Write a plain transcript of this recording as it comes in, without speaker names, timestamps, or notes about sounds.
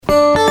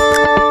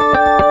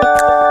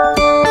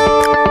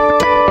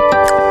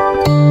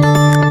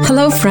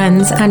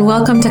friends, and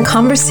welcome to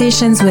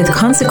Conversations with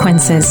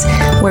Consequences,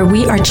 where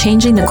we are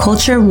changing the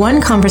culture one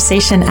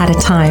conversation at a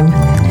time.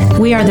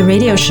 We are the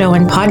radio show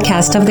and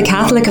podcast of the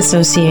Catholic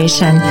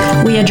Association.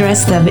 We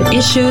address the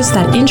issues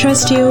that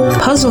interest you,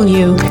 puzzle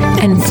you,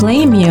 and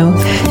inflame you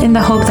in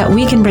the hope that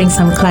we can bring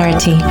some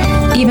clarity,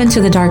 even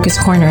to the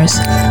darkest corners.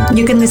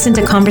 You can listen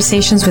to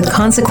Conversations with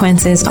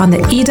Consequences on the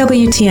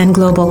EWTN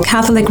Global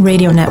Catholic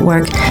Radio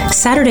Network,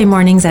 Saturday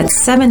mornings at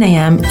 7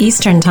 a.m.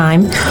 Eastern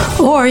Time,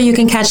 or you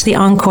can catch the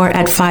encore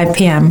at 5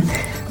 p.m.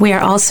 We are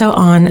also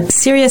on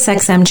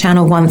SiriusXM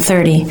Channel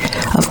 130.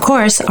 Of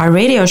course, our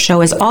radio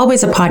show is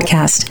always a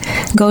podcast.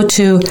 Go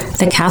to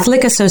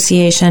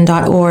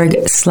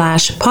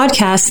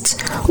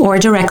thecatholicassociation.org/podcasts or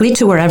directly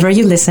to wherever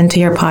you listen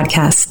to your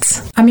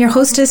podcasts. I'm your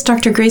hostess,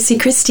 Dr. Gracie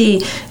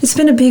Christie. It's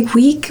been a big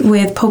week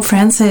with Pope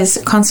Francis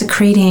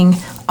consecrating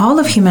all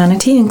of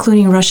humanity,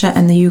 including Russia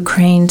and the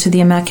Ukraine, to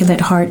the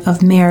Immaculate Heart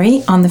of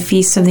Mary on the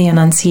Feast of the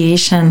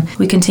Annunciation.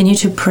 We continue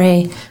to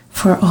pray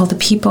for all the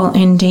people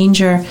in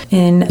danger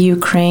in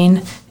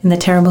Ukraine, in the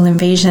terrible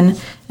invasion,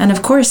 and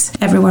of course,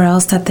 everywhere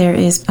else that there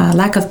is a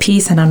lack of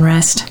peace and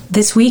unrest.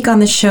 This week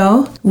on the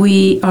show,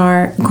 we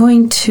are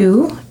going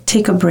to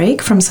take a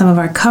break from some of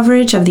our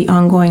coverage of the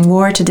ongoing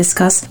war to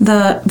discuss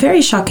the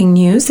very shocking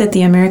news that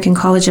the American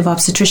College of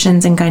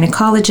Obstetricians and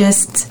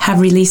Gynecologists have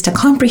released a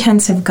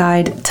comprehensive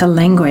guide to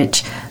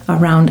language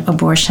around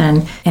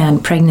abortion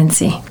and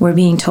pregnancy. We're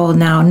being told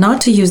now not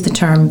to use the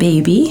term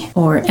baby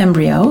or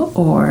embryo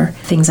or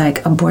things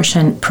like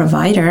abortion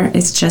provider.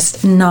 It's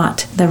just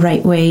not the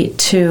right way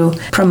to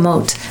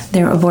promote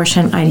their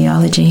abortion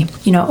ideology.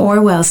 You know,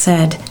 Orwell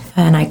said,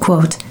 and I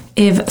quote,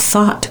 "If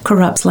thought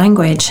corrupts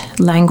language,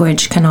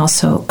 language can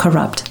also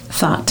corrupt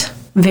thought."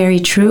 Very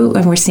true,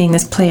 and we're seeing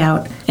this play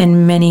out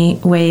in many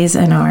ways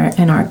in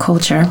our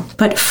culture.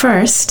 But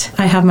first,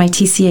 I have my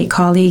TCA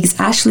colleagues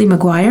Ashley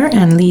McGuire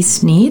and Lee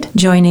Sneed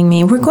joining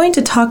me. We're going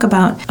to talk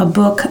about a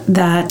book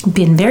that's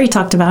been very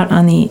talked about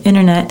on the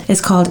internet.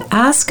 It's called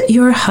Ask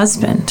Your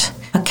Husband: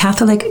 A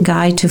Catholic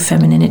Guide to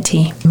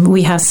Femininity.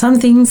 We have some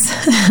things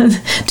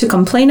to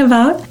complain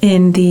about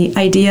in the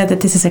idea that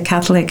this is a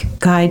Catholic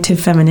guide to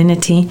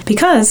femininity,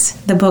 because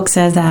the book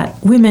says that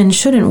women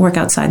shouldn't work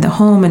outside the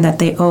home and that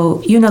they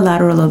owe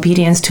unilateral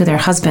obedience to their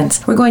husbands.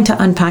 We're going to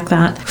unpack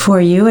that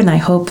for you, and I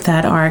hope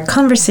that our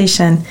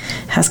conversation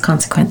has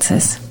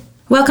consequences.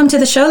 Welcome to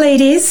the show,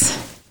 ladies.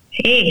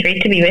 Hey,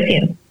 great to be with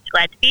you.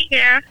 Glad to be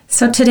here.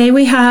 So today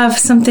we have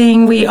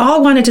something we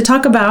all wanted to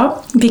talk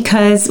about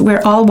because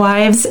we're all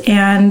wives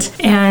and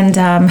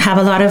have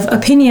a lot of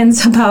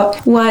opinions about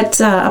what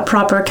a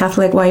proper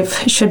Catholic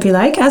wife should be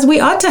like, as we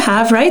ought to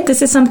have, right?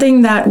 This is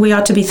something that we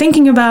ought to be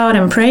thinking about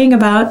and praying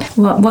about.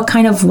 What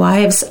kind of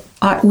wives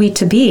ought we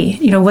to be?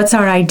 You know, what's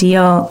our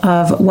ideal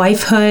of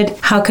wifehood?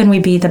 How can we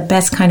be the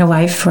best kind of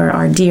wife for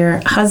our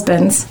dear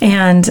husbands?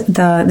 And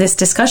this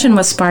discussion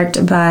was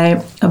sparked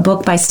by a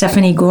book by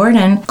Stephanie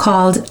Gordon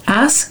called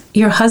Ask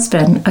Your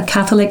Husband: A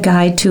Catholic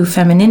Guide to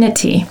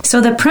Femininity.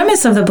 So the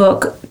premise of the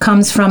book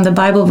comes from the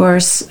Bible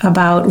verse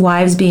about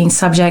wives being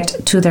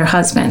subject to their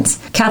husbands.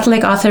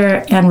 Catholic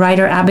author and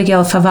writer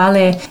Abigail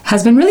Favale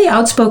has been really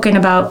outspoken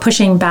about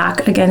pushing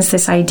back against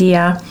this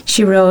idea.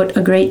 She wrote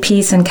a great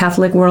piece in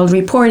Catholic World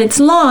Report. It's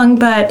long,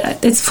 but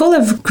it's full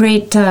of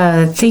great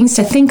things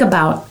to think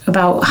about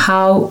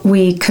how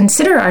we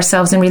consider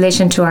ourselves in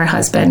relation to our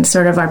husband,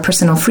 sort of our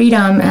personal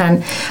freedom,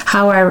 and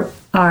how our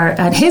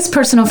at his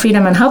personal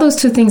freedom, and how those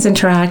two things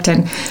interact,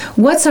 and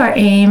what's our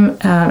aim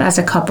as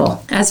a couple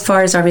as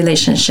far as our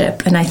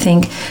relationship. And I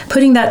think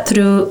putting that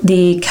through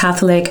the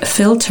Catholic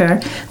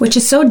filter, which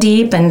is so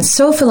deep and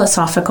so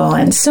philosophical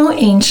and so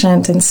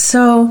ancient and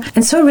so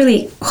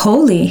really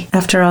holy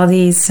after all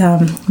these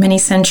many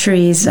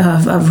centuries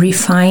of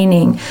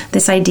refining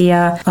this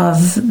idea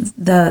of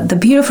the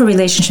beautiful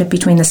relationship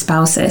between the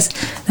spouses,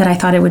 that I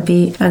thought it would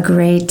be a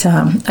great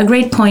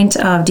point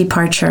of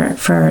departure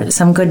for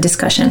some good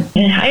discussion.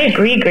 I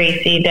agree,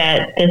 Gracie,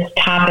 that this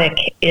topic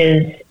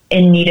is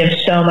in need of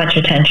so much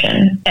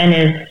attention and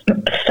is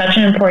such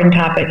an important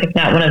topic, if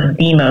not one of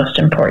the most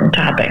important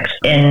topics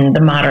in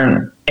the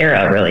modern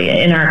era, really,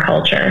 in our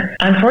culture.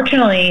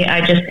 Unfortunately,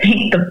 I just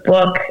think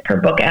her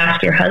book,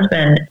 Ask Your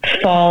Husband,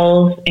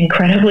 falls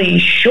incredibly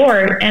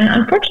short. And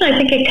unfortunately, I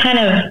think it kind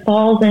of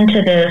falls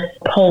into this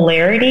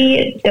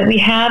polarity that we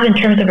have in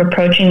terms of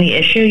approaching the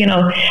issue. You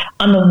know,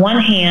 on the one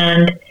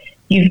hand,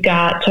 you've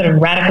got sort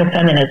of radical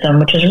feminism,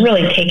 which has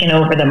really taken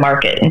over the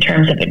market in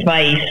terms of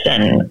advice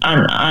and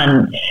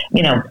on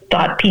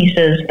thought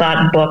pieces,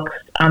 thought books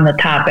on the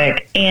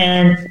topic.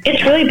 And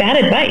it's really bad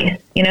advice.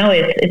 You know,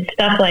 it's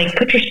stuff like,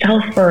 put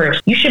yourself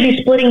first. You should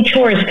be splitting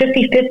chores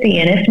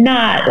 50-50. And if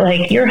not,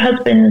 like, your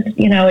husband's,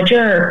 a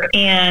jerk.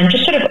 And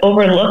just sort of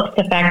overlooks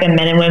the fact that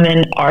men and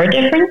women are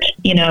different,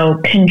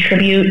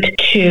 contribute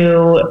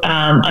to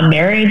a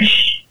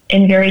marriage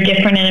in very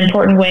different and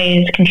important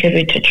ways,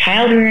 contribute to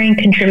child rearing,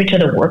 contribute to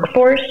the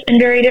workforce in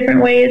very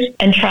different ways,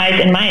 and tries,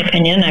 in my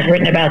opinion, I've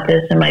written about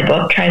this in my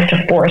book, tries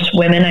to force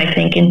women, I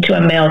think, into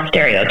a male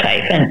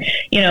stereotype and,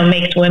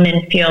 makes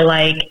women feel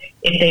like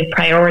if they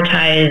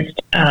prioritized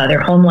their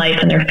home life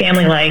and their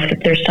family life,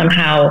 that they're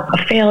somehow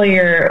a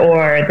failure,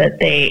 or that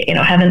they,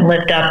 haven't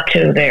lived up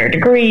to their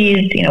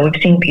degrees.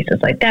 We've seen pieces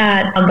like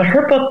that. But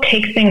her book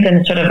takes things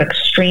in sort of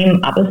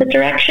extreme opposite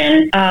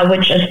direction,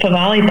 which, as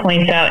Favali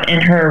points out in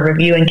her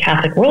review in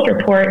Catholic World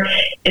Report,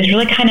 is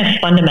really kind of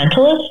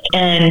fundamentalist,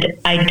 and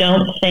I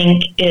don't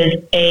think is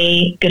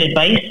good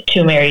advice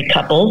to married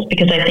couples,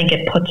 because I think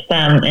it puts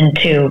them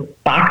into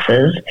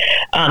boxes,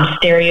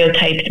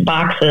 stereotyped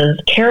boxes,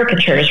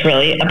 caricatures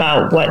really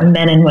about what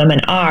men and women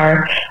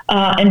are,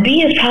 and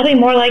B, is probably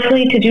more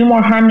likely to do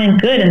more harm than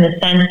good, in the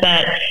sense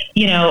that,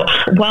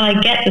 while I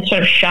get the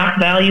sort of shock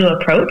value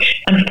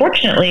approach,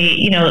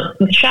 unfortunately,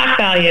 with shock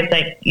value, it's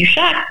like you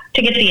shock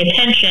to get the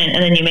attention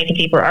and then you make a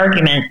deeper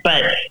argument,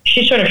 but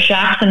she sort of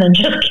shocks and then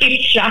just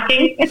keeps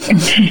shocking.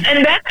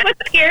 And that's what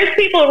scares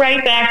people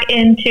right back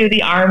into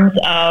the arms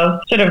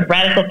of sort of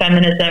radical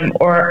feminism,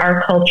 or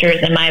our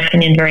culture's, in my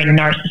opinion, very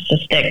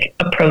narcissistic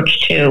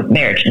approach to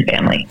marriage and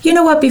family. You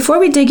know what? Before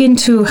we dig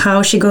into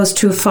how she goes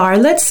too far,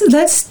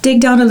 let's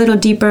dig down a little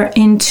deeper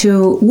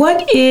into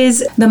what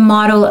is the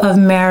model of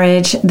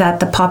marriage that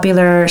the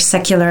popular,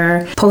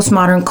 secular,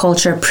 postmodern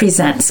culture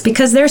presents,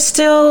 because they're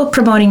still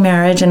promoting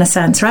marriage in a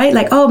sense, right?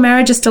 Like, oh,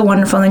 marriage is still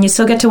wonderful, and you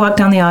still get to walk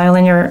down the aisle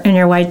in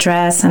your white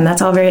dress, and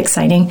that's all very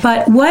exciting.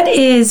 But what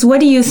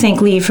do you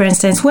think, Lee, for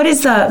instance, what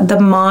is the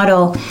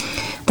model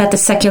that the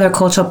secular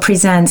culture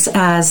presents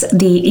as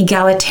the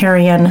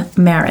egalitarian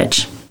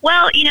marriage?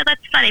 Well,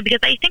 that's funny, because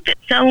I think that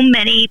so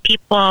many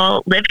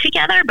people live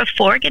together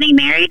before getting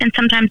married, and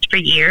sometimes for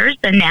years.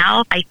 And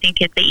now I think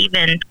they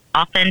even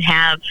often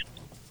have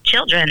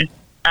children,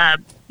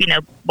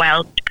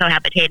 while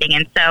cohabitating.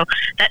 And so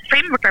that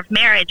framework of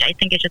marriage, I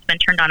think, has just been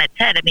turned on its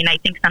head. I mean, I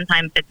think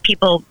sometimes it's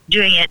people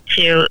doing it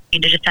to,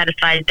 just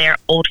satisfy their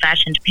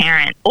old-fashioned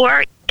parent,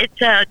 or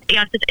it's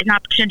an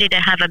opportunity to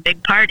have a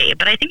big party.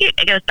 But I think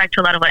it goes back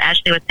to a lot of what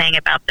Ashley was saying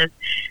about this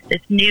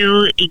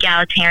new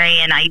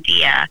egalitarian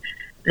idea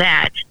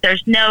that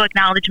there's no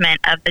acknowledgement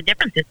of the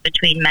differences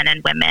between men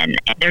and women.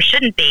 And there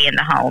shouldn't be in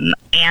the home,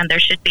 and there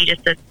should be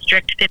just a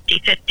strict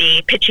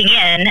 50-50 pitching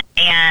in.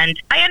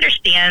 And I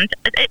understand,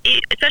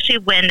 especially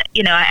when,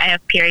 I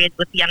have periods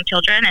with young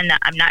children and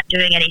I'm not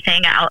doing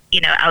anything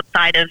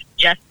outside of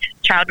just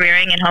child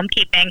rearing and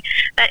homekeeping,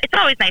 that it's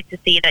always nice to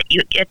see that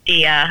you get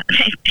the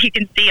you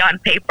can see on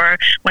paper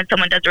when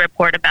someone does a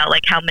report about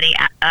like how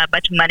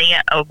much money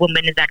a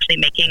woman is actually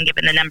making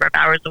given the number of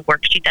hours of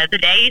work she does a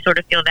day. You sort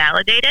of feel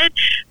validated,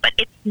 but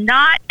it's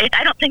not.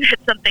 I don't think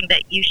it's something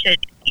that you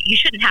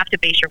shouldn't have to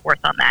base your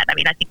worth on that. I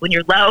mean, I think when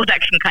you're low,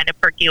 that can kind of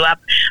perk you up,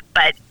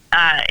 but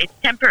it's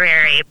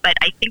temporary. But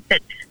I think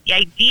that the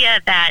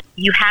idea that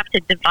you have to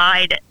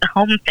divide the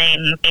home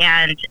things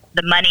and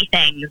the money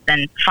things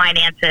and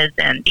finances,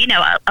 and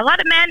a lot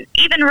of men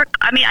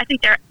I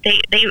think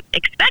they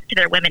expect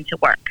their women to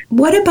work.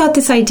 What about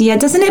this idea?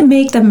 Doesn't it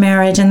make the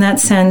marriage in that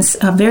sense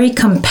a very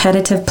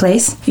competitive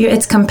place?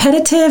 It's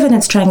competitive and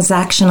it's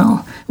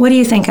transactional. What do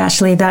you think,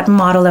 Ashley, that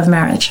model of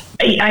marriage?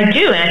 I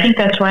do, and I think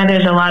that's why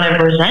there's a lot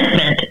of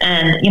resentment.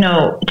 And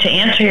to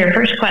answer your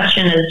first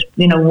question is,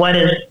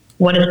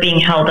 what is being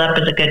held up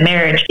as a good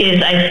marriage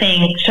is, I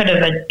think, sort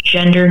of a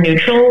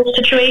gender-neutral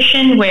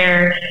situation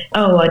where,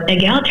 an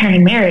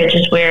egalitarian marriage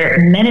is where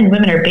men and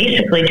women are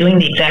basically doing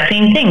the exact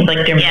same things.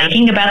 Like, they're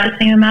making about the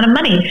same amount of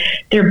money.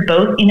 They're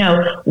both,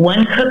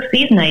 one cooks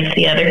these nights,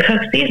 the other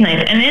cooks these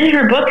nights. And in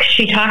her book,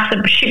 she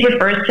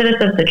refers to this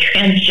as the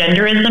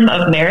transgenderism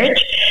of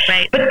marriage.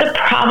 Right. But the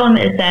problem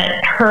is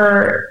that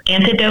her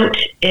antidote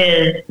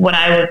is what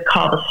I would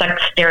call the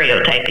sex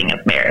stereotyping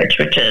of marriage,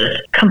 which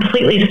is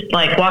completely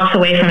walks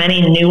away from any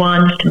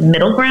nuanced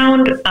middle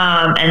ground,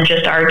 and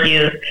just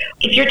argues,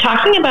 if you're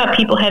talking about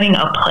people having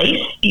a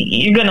place,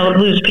 you're going to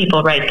lose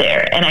people right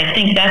there. And I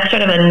think that's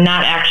sort of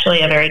not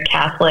actually a very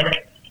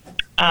Catholic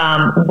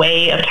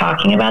way of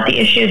talking about the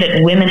issue,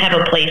 that women have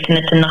a place and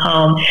it's in the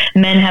home,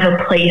 men have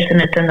a place and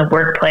it's in the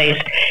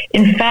workplace.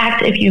 In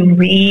fact, if you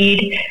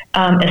read,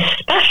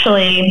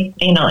 especially,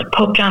 like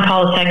Pope John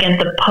Paul II,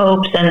 the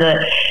popes and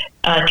the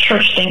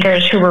church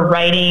thinkers who were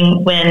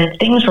writing when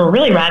things were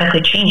really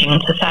radically changing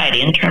in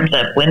society in terms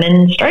of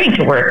women starting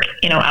to work,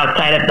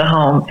 outside of the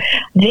home,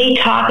 they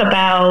talk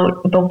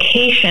about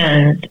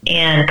vocations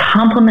and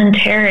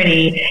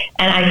complementarity,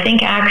 and I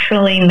think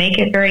actually make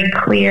it very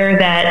clear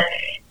that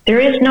there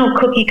is no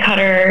cookie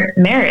cutter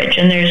marriage,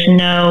 and there's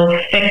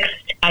no fixed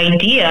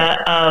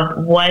idea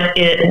of what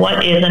is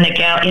an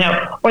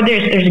or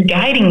there's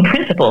guiding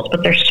principles,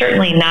 but there's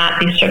certainly not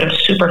these sort of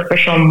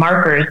superficial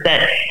markers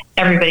that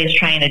everybody's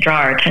trying to draw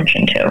our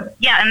attention to.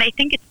 Yeah, and I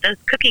think it's those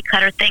cookie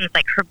cutter things,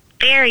 like her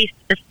very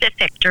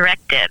specific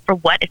directive for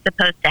what is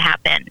supposed to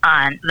happen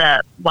on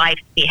the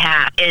wife's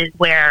behalf is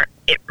where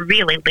it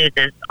really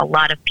loses a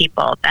lot of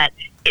people. That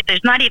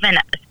there's not even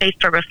a space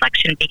for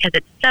reflection because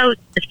it's so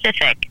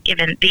specific,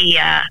 given the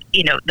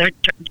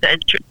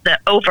the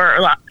over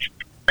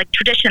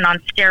tradition on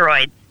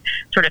steroids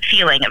sort of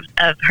feeling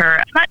of her.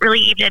 It's not really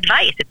even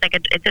advice. It's like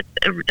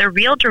the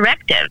real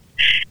directive.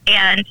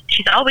 And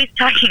she's always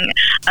talking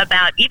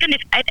about, even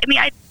if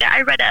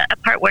I read a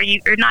part where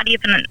you're not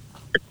even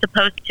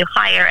supposed to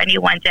hire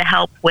anyone to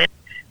help with,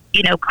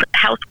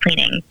 house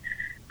cleaning,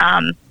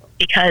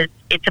 because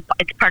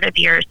it's part of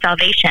your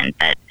salvation,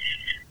 that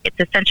it's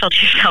essential to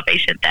your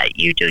salvation that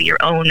you do your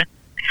own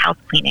house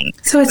cleaning.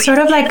 So it's sort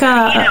of like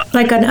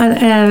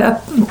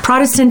a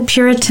Protestant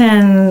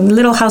Puritan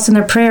Little House on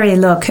the Prairie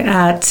look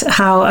at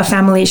how a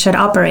family should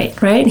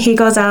operate, right? He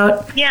goes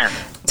out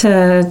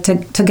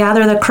to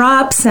gather the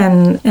crops,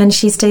 and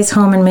she stays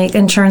home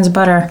and churns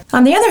butter.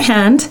 On the other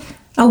hand,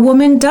 a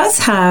woman does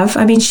have,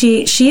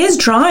 she is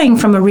drawing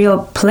from a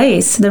real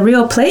place. The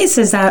real place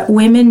is that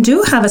women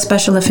do have a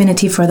special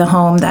affinity for the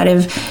home, that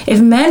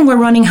if men were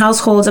running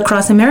households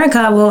across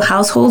America, well,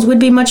 households would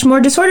be much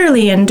more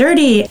disorderly and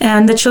dirty,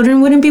 and the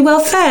children wouldn't be well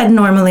fed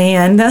normally.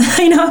 And,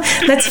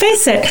 let's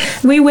face it,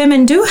 we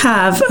women do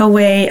have a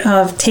way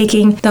of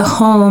taking the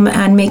home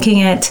and making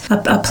it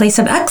a place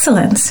of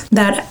excellence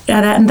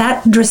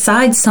that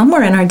resides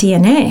somewhere in our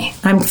DNA.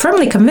 I'm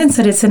firmly convinced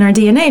that it's in our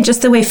DNA,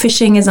 just the way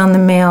fishing is on the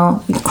male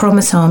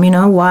chromosome.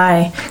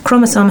 Why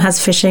chromosome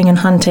has fishing and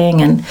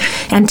hunting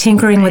and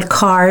tinkering with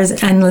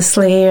cars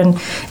endlessly and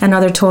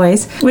other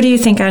toys. What do you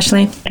think,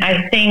 Ashley?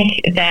 I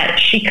think that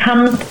she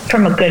comes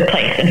from a good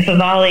place, and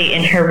Favale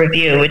in her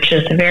review, which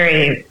is a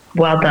very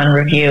well done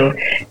review,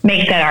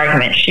 makes that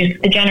argument. She's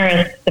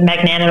the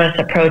magnanimous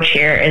approach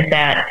here is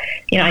that,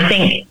 I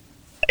think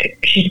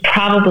she's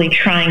probably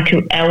trying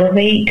to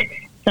elevate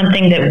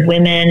something that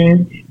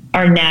women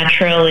are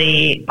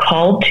naturally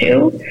called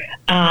to,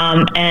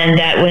 and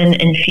that when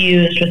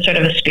infused with sort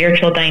of a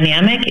spiritual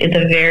dynamic is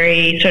a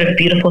very sort of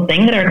beautiful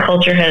thing that our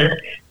culture has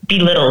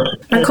belittled.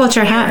 Our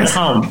culture has.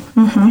 Home.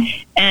 Mm-hmm.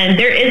 And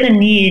there is a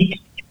need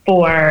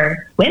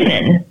for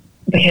women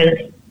because,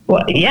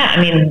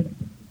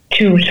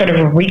 to sort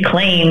of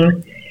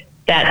reclaim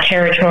that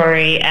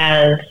territory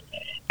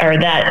or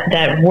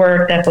that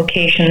work, that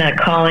vocation, that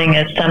calling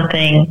as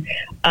something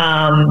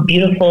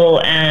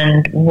beautiful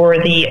and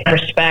worthy of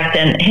respect,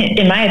 and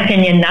in my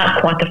opinion,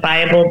 not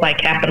quantifiable by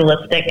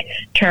capitalistic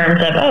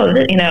terms of,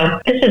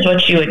 this is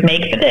what you would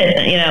make for this.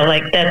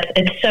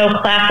 It's so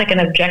classic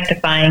and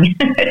objectifying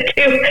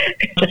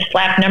to just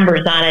slap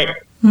numbers on it.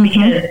 Mm-hmm.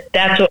 Because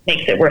that's what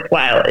makes it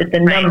worthwhile, is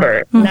the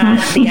number, mm-hmm.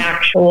 not the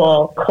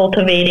actual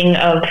cultivating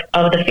of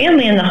the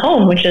family and the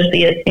home, which is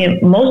the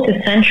most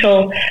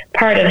essential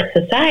part of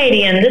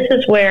society. And this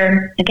is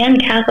where, again,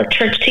 Catholic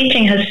Church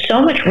teaching has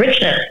so much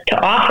richness to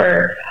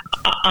offer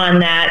on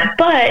that.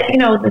 But,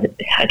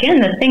 again,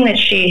 the thing that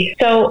she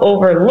so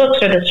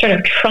overlooks, or the sort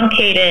of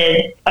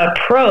truncated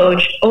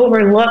approach,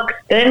 overlooks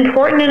the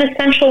important and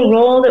essential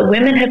role that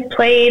women have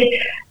played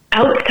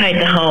outside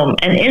the home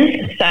and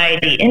in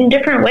society in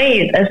different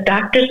ways, as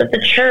doctors of the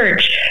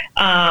church,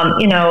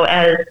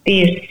 as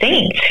these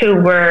saints who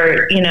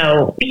were,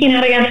 speaking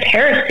out against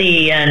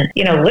heresy and,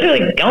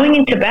 literally going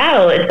into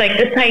battle. It's like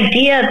this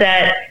idea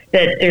that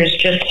there's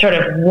just sort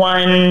of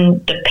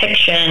one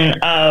depiction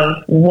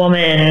of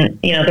woman,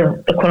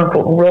 the quote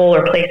unquote role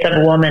or place of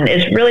a woman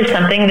is really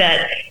something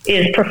that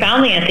is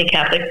profoundly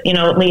anti-Catholic.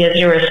 Lee, as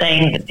you were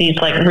saying, these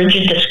like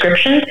rigid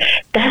descriptions,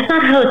 that's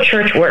not how the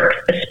church works,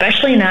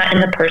 especially not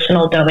in the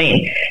personal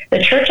domain. The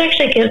church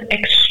actually gives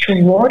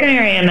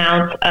extraordinary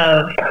amounts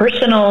of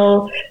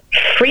personal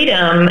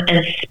freedom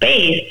and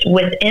space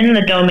within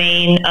the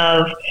domain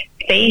of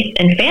faith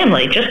and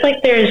family, just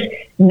like there's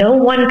no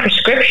one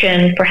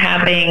prescription for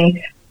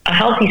having a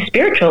healthy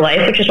spiritual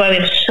life, which is why we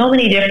have so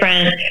many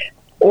different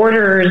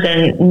orders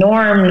and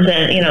norms.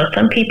 And,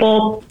 some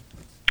people,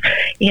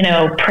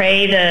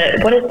 pray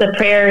what is the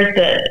prayers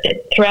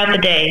throughout the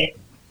day?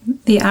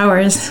 The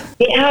hours.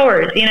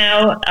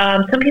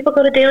 Some people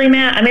go to daily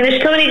mass.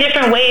 There's so many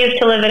different ways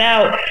to live it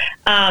out.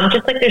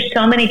 Just like there's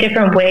so many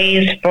different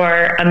ways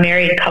for a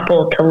married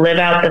couple to live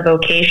out the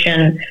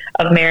vocation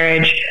of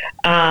marriage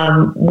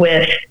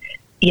with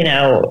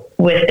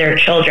their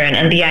children.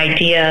 And the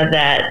idea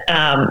that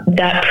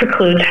that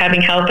precludes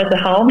having help at the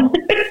home.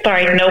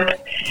 Sorry, nope.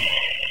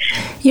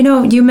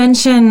 You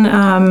mentioned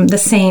the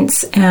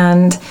saints,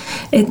 and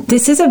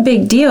this is a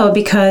big deal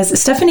because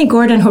Stephanie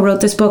Gordon, who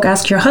wrote this book,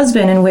 Ask Your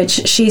Husband, in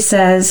which she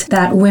says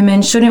that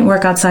women shouldn't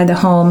work outside the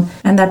home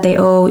and that they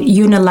owe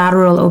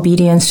unilateral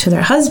obedience to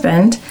their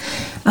husband.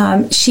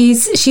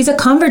 She's a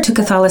convert to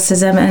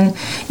Catholicism,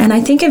 and I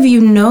think if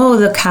you know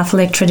the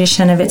Catholic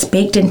tradition, if it's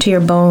baked into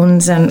your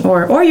bones,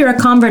 or you're a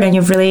convert and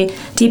you've really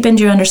deepened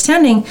your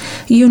understanding,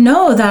 you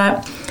know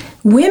that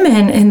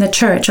women in the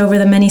church over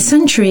the many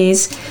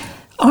centuries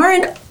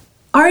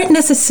aren't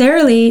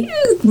necessarily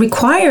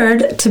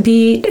required to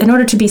be, in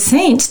order to be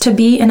saints, to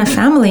be in a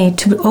family,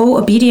 to owe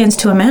obedience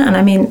to a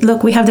man.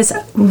 Look, we have this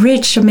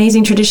rich,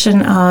 amazing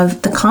tradition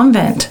of the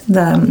convent,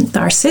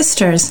 our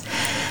sisters,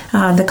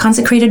 the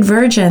consecrated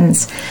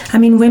virgins.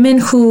 Women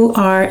who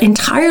are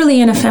entirely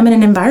in a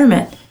feminine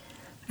environment.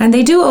 And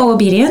they do owe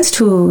obedience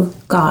to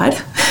God,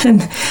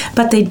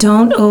 but they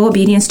don't owe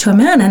obedience to a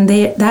man. And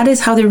that is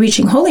how they're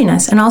reaching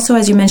holiness. And also,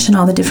 as you mentioned,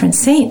 all the different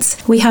saints.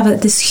 We have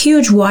this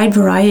huge, wide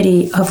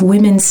variety of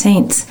women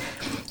saints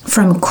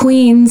from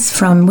queens,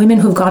 from women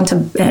who've gone to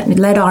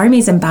led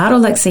armies in battle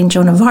like St.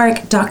 Joan of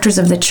Arc, doctors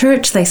of the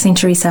church like St.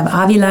 Teresa of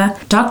Avila,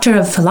 doctor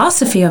of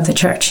philosophy of the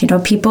church.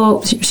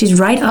 People, she's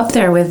right up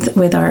there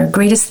with our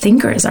greatest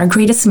thinkers, our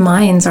greatest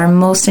minds, our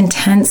most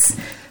intense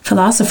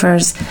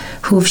philosophers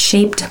who've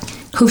shaped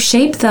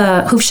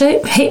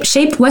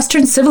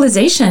Western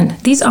civilization.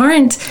 These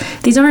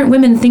aren't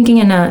women thinking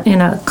in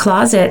a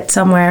closet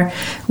somewhere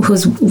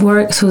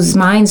whose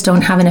minds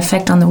don't have an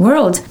effect on the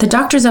world. The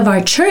doctors of our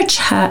church,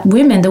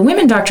 the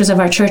women doctors of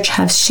our church,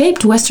 have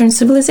shaped Western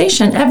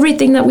civilization.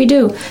 Everything that we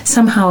do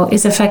somehow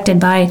is affected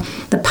by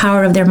the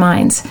power of their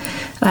minds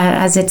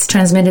as it's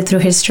transmitted through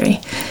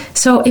history.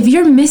 So if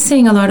you're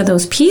missing a lot of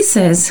those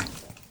pieces,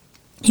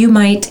 you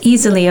might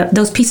easily,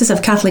 those pieces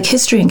of Catholic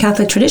history and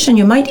Catholic tradition,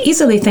 you might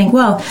easily think,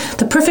 well,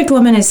 the perfect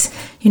woman is,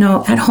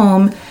 at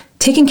home,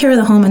 taking care of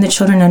the home and the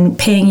children and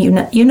paying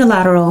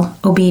unilateral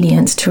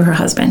obedience to her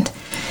husband.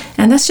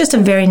 And that's just a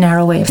very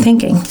narrow way of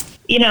thinking.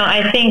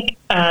 I think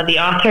the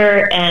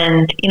author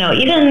and,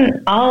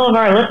 even all of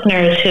our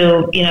listeners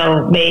who,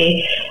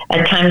 may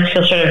at times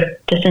feel sort of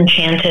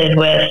disenchanted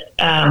with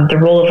the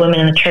role of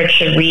women in the church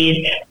should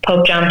read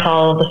Pope John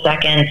Paul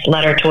II's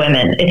letter to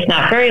women. It's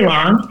not very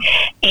long.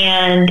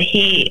 And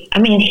he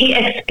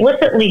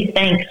explicitly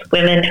thanks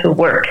women who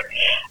work.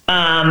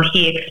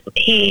 He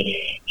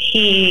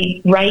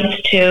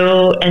writes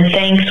to and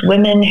thanks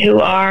women who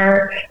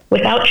are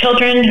without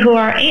children who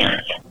are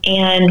aunts,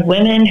 and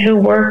women who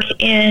work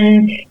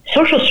in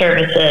social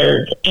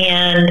services,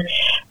 and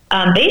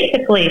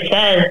basically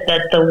says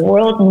that the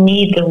world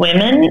needs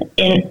women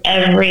in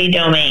every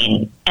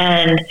domain.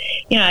 And,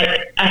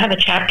 I have a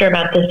chapter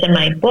about this in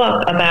my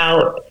book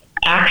about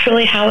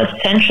actually how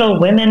essential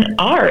women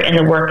are in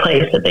the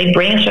workplace, that they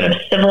bring a sort of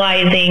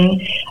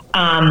civilizing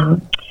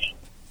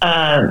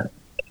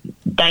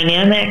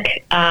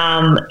dynamic.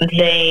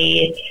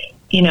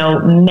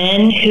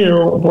 Men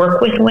who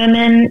work with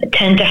women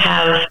tend to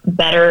have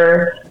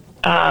better,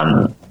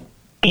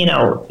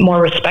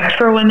 more respect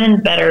for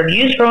women, better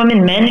views for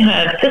women, men who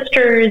have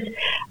sisters,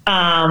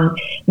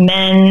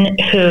 men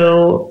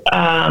who,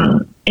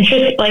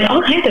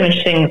 all kinds of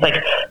interesting things,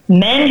 like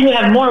men who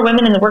have more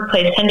women in the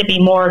workplace tend to be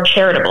more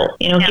charitable,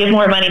 give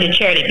more money to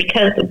charity,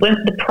 because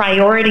the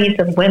priorities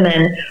of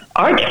women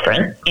are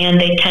different, and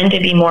they tend to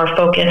be more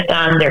focused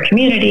on their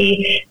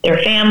community, their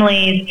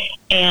families.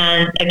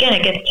 And again,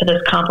 it gets to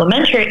this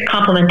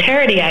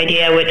complementarity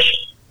idea,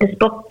 which this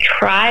book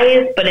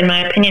tries, but in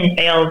my opinion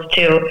fails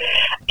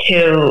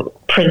to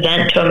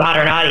present to a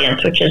modern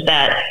audience, which is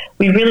that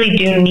we really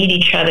do need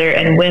each other,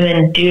 and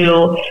women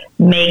do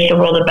make the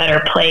world a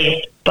better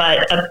place.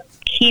 But a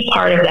key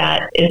part of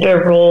that is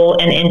their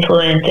role and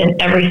influence in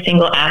every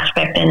single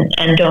aspect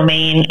and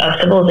domain of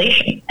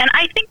civilization. And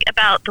I think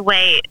about the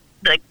way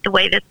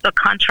this book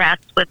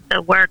contrasts with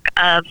the work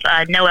of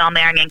Noel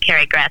Mering and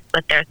Carrie Gress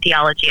with their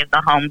Theology of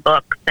the Home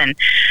books and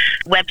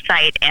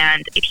website.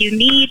 And if you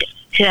need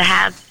to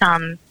have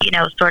some,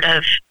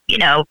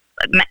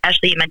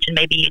 Ashley, you mentioned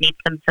maybe you need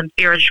some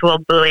spiritual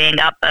buoying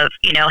up of,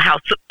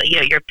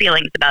 your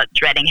feelings about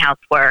dreading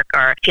housework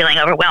or feeling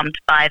overwhelmed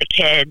by the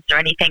kids or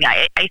anything.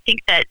 I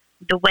think that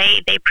the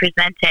way they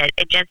present it,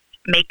 it just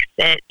makes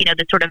it,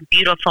 the sort of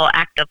beautiful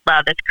act of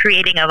love, this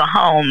creating of a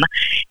home.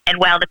 And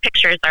while the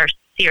pictures are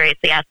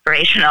seriously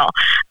aspirational,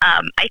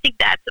 I think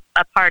that's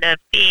a part of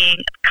being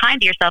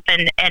kind to yourself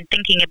and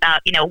thinking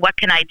about, what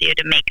can I do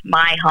to make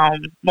my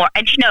home more,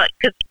 and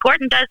because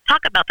Gordon does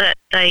talk about the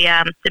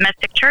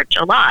domestic church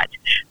a lot,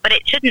 but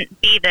it shouldn't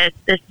be this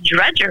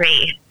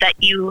drudgery that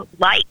you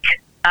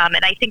like.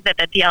 And I think that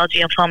the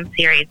Theology of Home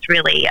series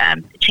really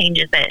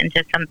changes it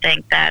into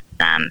something that's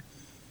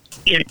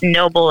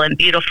noble and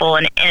beautiful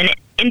and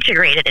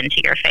integrated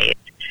into your faith.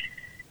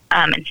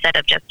 Instead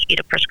of just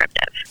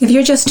prescriptive. If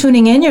you're just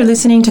tuning in, you're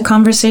listening to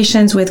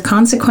Conversations with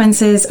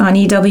Consequences on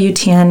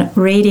EWTN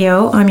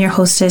Radio. I'm your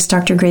hostess,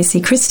 Dr.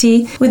 Gracie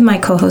Christie, with my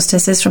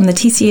co-hostesses from the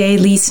TCA,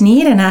 Lee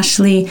Sneed and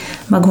Ashley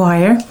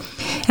McGuire.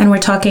 And we're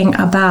talking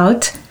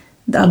about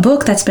a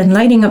book that's been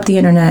lighting up the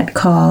internet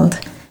called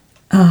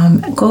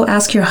Go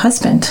Ask Your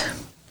Husband.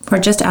 Or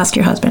Just Ask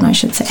Your Husband, I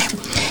should say.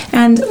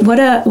 And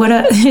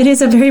it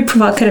is a very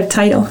provocative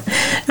title,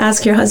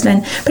 Ask Your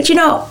Husband. But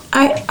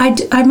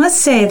I must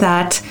say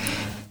that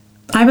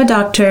I'm a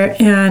doctor,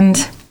 and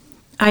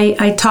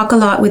I talk a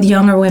lot with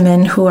younger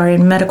women who are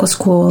in medical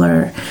school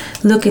or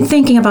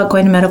thinking about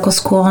going to medical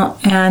school,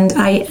 and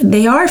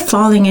they are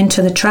falling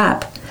into the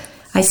trap.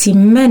 I see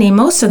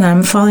most of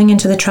them falling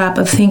into the trap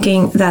of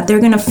thinking that they're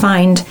going to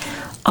find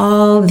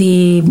all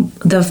the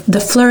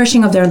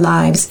flourishing of their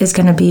lives is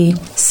going to be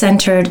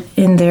centered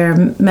in their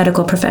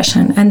medical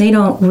profession. And they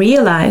don't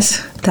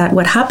realize that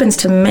what happens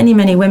to many,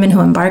 many women who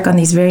embark on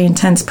these very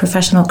intense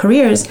professional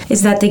careers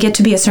is that they get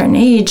to be a certain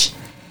age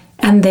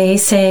and they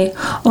say,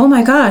 oh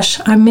my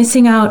gosh, I'm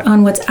missing out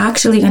on what's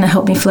actually going to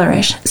help me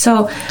flourish.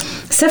 So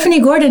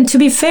Stephanie Gordon, to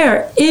be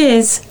fair,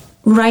 is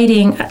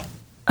writing,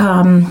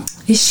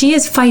 she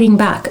is fighting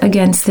back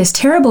against this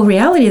terrible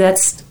reality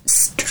that's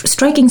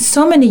striking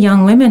so many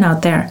young women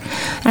out there.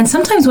 And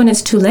sometimes when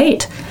it's too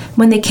late,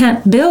 when they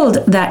can't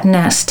build that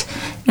nest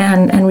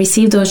and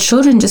receive those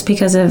children just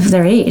because of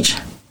their age.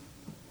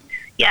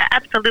 Yeah,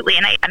 absolutely.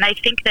 And I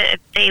think that if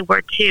they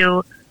were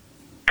to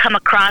come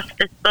across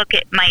this book,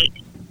 it might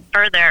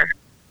further,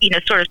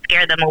 sort of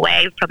scare them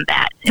away from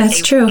that.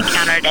 That's true.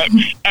 Encountered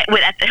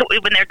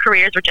it when their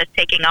careers were just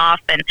taking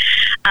off and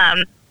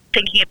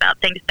thinking about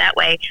things that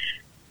way.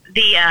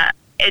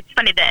 It's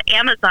funny, the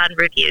Amazon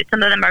reviews,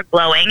 some of them are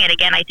glowing. And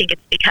again, I think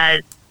it's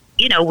because,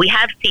 we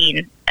have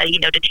seen,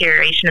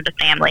 deterioration of the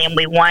family, and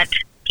we want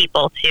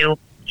people to,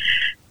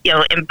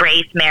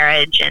 embrace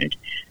marriage and,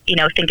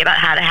 think about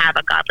how to have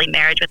a godly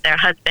marriage with their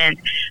husband.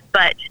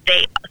 But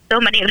so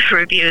many of the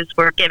reviews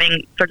were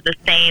giving sort of the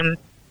same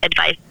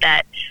advice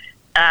that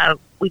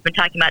we've been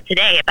talking about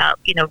today about,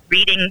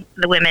 reading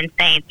the Women's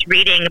Saints,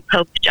 reading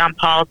Pope John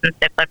Paul's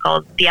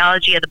encyclicals,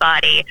 theology of the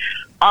body,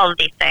 all of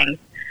these things.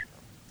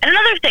 And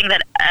another thing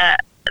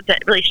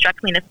that really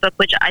struck me in this book,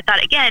 which I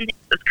thought, again,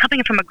 was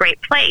coming from a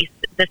great place,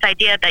 this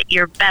idea that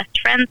you're best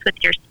friends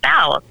with your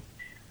spouse.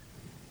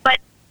 But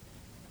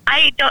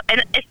I don't,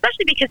 and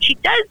especially because she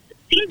does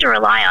seem to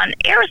rely on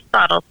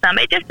Aristotle some.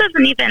 It just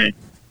doesn't even,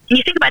 when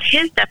you think about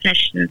his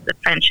definitions of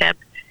friendship,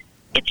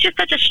 it's just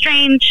such a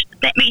strange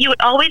thing. I mean, you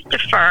would always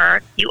defer,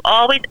 you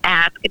always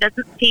ask. It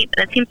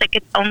seems like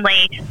it's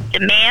only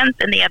demands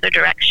in the other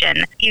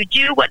direction. You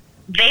do what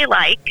they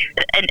like,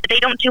 and they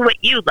don't do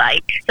what you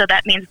like. So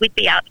that means we'd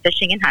be out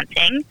fishing and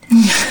hunting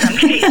in some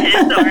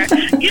cases,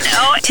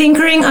 or,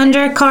 tinkering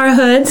under car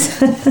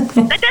hoods. It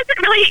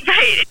doesn't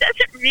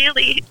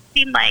really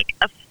seem like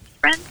a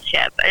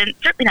friendship, and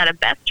certainly not a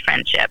best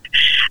friendship.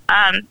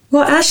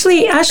 Well,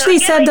 Ashley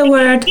said the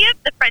word. Yes,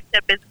 the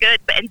friendship is good,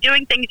 and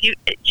doing things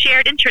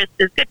shared interest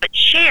is good, but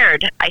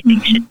shared, I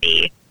think, should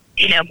be,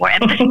 more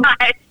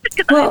emphasized.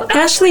 Well,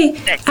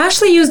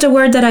 Ashley used a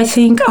word that I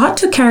think ought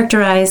to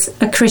characterize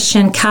a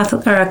Christian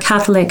Catholic, or a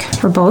Catholic,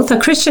 or both, a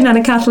Christian and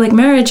a Catholic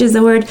marriage, is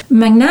the word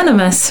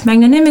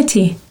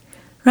magnanimity,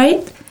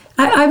 right?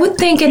 I would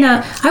think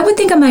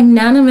a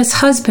magnanimous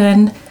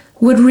husband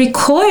would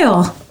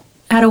recoil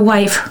at a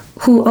wife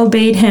who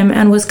obeyed him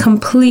and was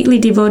completely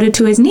devoted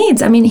to his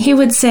needs. I mean, he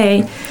would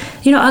say,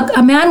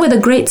 a man with a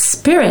great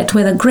spirit,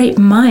 with a great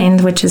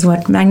mind, which is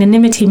what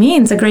magnanimity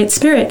means, a great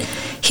spirit,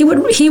 he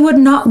would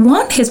not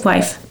want his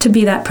wife to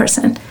be that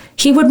person.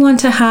 He would want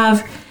to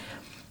have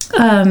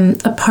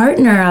a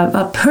partner,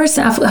 a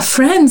person, a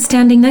friend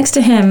standing next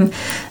to him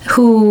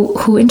who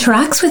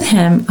interacts with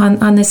him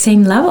on the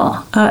same level,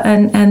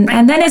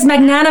 and then is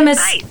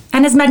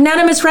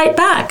magnanimous right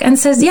back and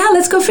says, "Yeah,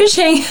 let's go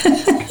fishing."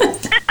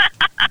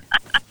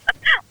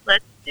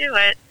 Let's do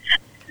it.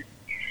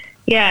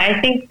 Yeah, I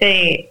think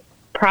the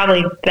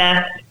probably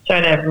best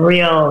sort of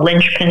real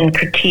linchpin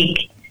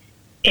critique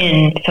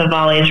in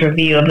Favale's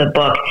review of the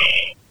book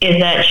is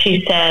that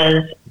she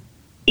says,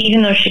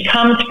 even though she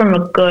comes from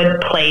a good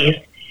place,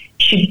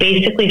 she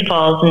basically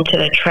falls into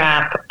the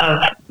trap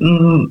of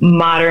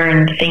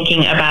modern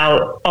thinking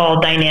about all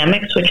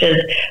dynamics, which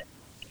is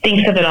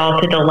thinks of it all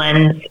through the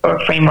lens or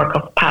framework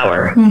of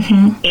power.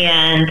 Mm-hmm.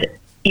 And,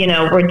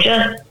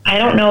 I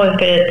don't know if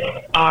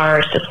it's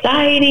our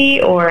society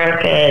or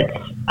if it's,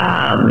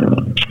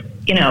 I'm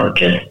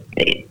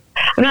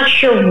not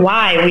sure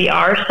why we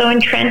are so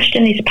entrenched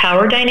in these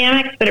power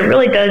dynamics, but it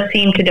really does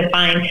seem to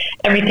define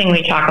everything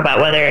we talk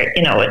about, whether,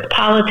 it's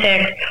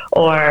politics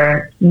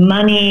or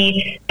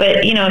money. But,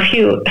 if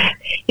you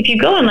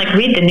go and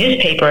read the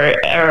newspaper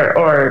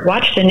or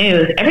watch the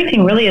news,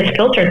 everything really is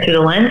filtered through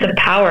the lens of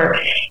power.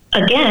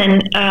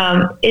 Again,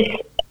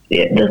 it's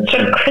the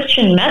sort of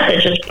Christian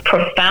message is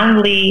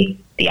profoundly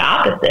the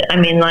opposite. I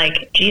mean,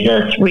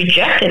 Jesus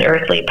rejected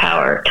earthly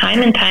power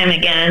time and time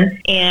again,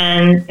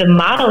 and the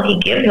model he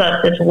gives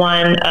us is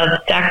one of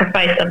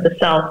sacrifice of the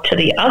self to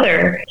the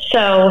other.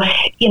 So,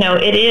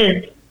 it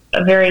is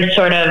a very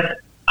sort of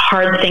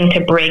hard thing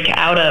to break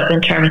out of in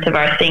terms of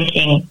our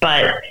thinking,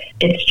 but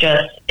it's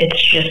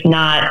just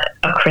not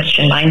a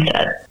Christian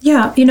mindset.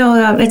 Yeah,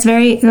 it's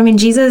very. I mean,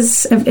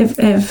 Jesus.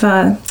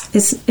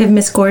 If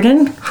Miss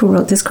Gordon, who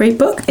wrote this great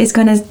book, is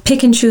going to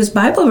pick and choose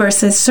Bible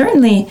verses,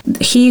 certainly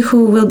he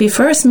who will be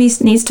first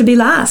needs to be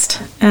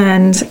last.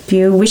 And if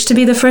you wish to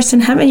be the first in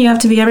heaven, you have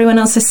to be everyone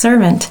else's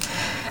servant.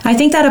 I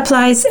think that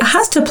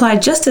has to apply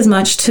just as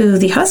much to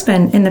the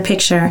husband in the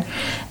picture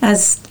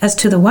as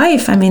to the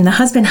wife. I mean, the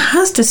husband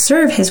has to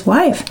serve his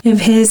wife. If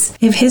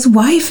his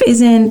wife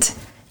isn't,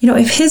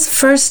 if his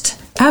first,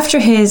 after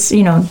his,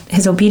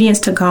 his obedience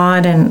to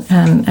God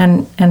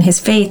and his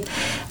faith,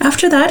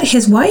 after that,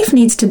 his wife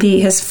needs to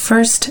be his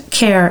first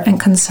care and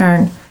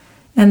concern.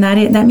 And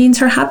that means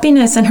her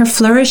happiness and her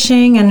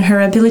flourishing and her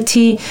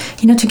ability,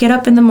 to get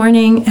up in the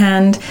morning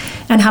and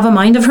have a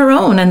mind of her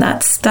own. And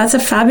that's a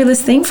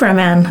fabulous thing for a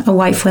man, a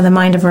wife with a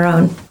mind of her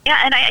own. Yeah,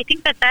 and I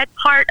think that's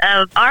part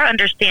of our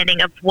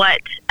understanding of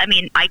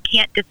I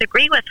can't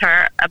disagree with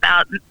her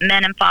about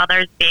men and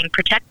fathers being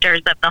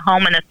protectors of the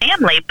home and the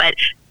family, but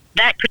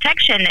that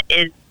protection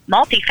is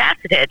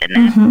multifaceted,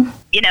 and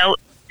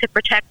to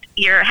protect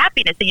your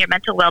happiness and your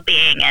mental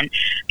well-being, and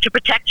to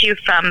protect you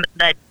from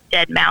the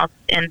dead mouse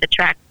in the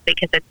track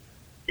because it's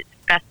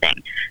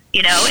disgusting.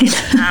 You know,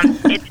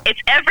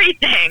 it's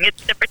everything.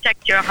 It's to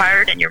protect your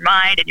heart and your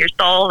mind and your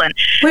soul. And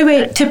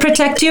wait, to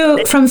protect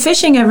you from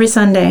fishing every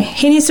Sunday.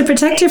 He needs to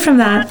protect you from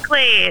that.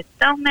 Exactly.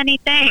 So many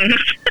things.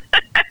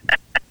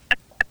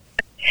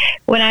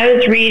 When I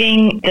was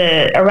reading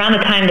around the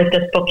time that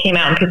this book came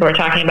out and people were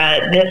talking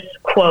about it, this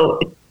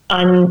quote,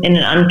 in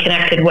an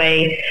unconnected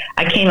way,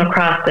 I came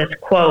across this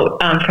quote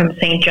from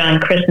St. John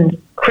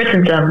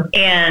Chrysostom,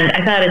 and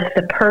I thought it's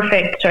the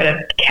perfect sort of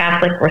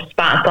Catholic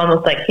response,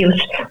 almost like he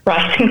was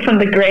rising from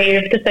the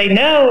grave to say,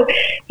 no.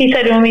 He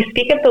said, when we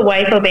speak of the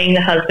wife obeying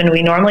the husband,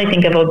 we normally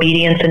think of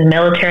obedience in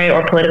military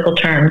or political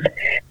terms,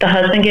 the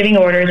husband giving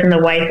orders and the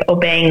wife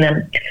obeying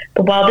them.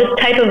 But while this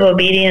type of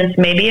obedience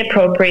may be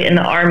appropriate in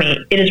the army,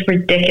 it is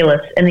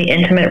ridiculous in the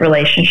intimate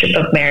relationship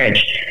of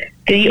marriage.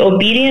 The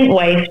obedient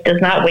wife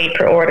does not wait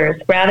for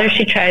orders. Rather,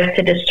 she tries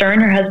to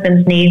discern her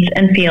husband's needs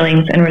and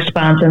feelings and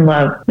responds in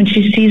love. When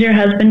she sees her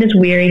husband is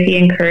weary,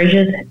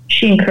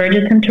 she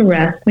encourages him to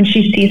rest. When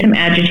she sees him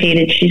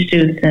agitated, she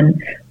soothes him.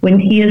 When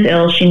he is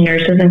ill, she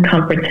nurses and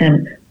comforts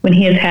him. When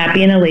he is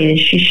happy and elated,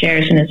 she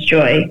shares in his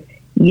joy.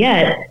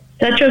 Yet,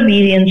 such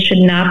obedience should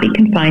not be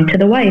confined to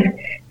the wife.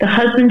 The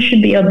husband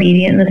should be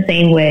obedient in the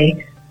same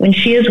way. When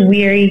she is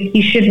weary,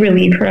 he should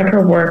relieve her of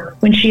her work.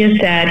 When she is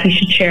sad, he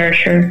should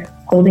cherish her,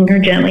 holding her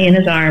gently in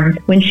his arms.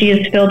 When she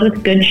is filled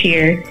with good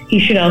cheer, he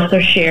should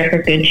also share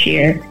her good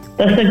cheer.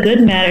 Thus, a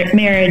good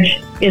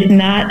marriage is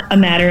not a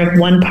matter of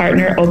one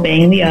partner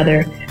obeying the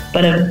other,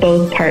 but of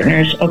both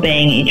partners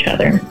obeying each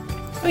other.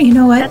 You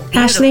know what,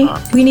 Ashley?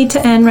 We need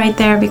to end right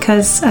there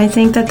because I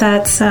think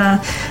that's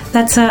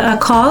a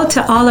call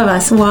to all of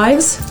us,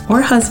 wives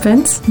or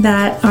husbands,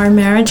 that our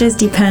marriages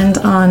depend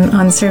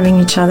on serving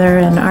each other,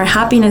 and our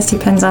happiness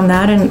depends on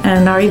that,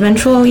 and our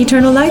eventual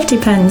eternal life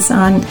depends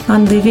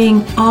on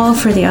living all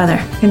for the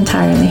other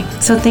entirely.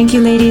 So thank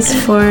you, ladies,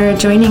 for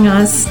joining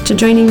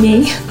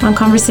me on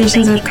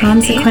Conversations with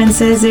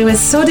Consequences. It was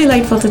so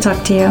delightful to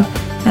talk to you,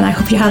 and I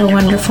hope you have a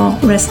wonderful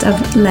rest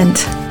of Lent.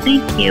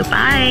 Thank you.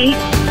 Bye.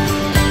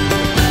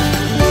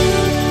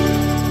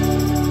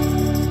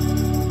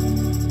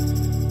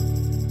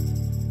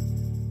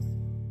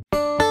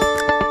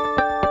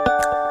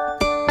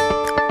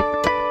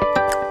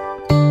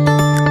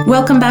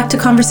 Welcome back to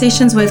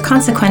Conversations with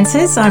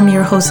Consequences. I'm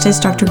your hostess,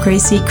 Dr.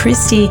 Gracie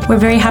Christie. We're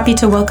very happy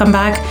to welcome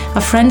back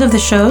a friend of the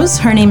show's.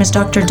 Her name is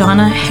Dr.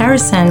 Donna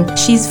Harrison.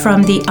 She's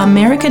from the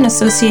American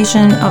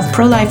Association of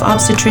Pro-Life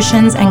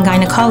Obstetricians and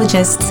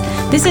Gynecologists.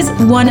 This is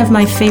one of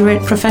my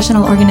favorite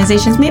professional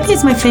organizations. Maybe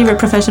it's my favorite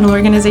professional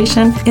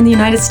organization in the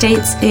United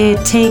States.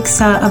 It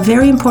takes a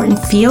very important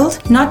field,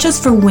 not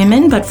just for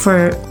women, but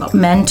for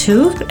men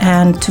too,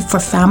 and for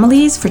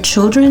families, for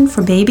children,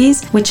 for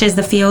babies, which is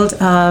the field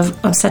of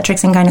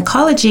obstetrics and gynecology.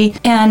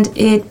 And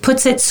it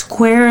puts it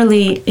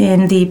squarely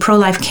in the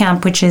pro-life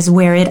camp, which is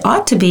where it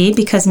ought to be,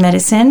 because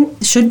medicine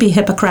should be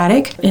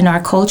Hippocratic in our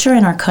culture,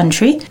 in our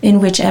country, in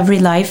which every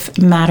life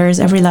matters,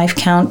 every life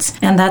counts.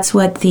 And that's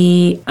what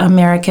the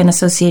American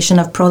Association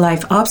of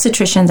Pro-Life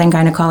Obstetricians and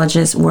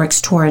Gynecologists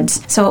works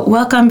towards. So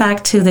welcome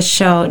back to the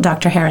show,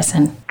 Dr.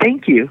 Harrison.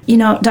 Thank you. You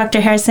know, Dr.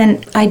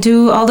 Harrison, I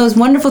do all those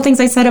wonderful things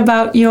I said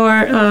about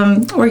your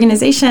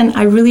organization.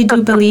 I really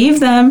do believe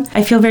them.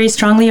 I feel very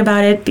strongly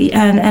about it.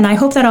 And I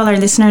hope that all our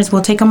listeners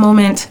will take a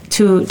moment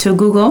to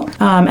Google,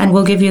 and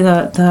we'll give you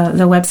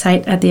the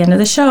website at the end of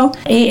the show,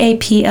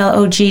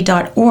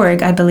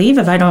 aaplog.org, I believe,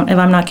 if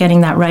I'm not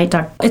getting that right.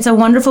 It's a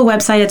wonderful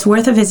website. It's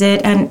worth a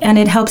visit, and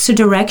it helps to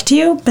direct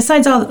you.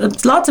 Besides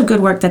lots of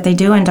good work that they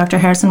do, and Dr.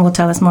 Harrison will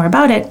tell us more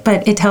about it,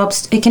 but it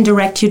can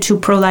direct you to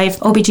pro-life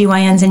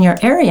OBGYNs in your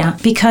area.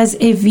 Because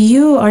if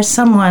you are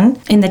someone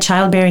in the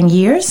childbearing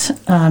years,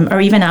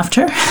 or even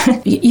after,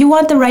 you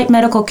want the right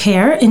medical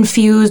care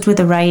infused with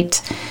the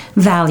right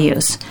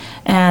values,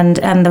 and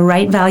the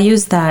right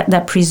values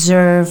that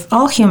preserve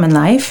all human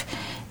life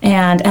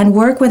and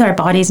work with our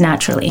bodies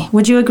naturally.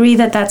 Would you agree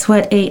that that's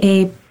what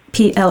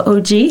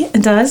AAPLOG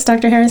does,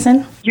 Dr.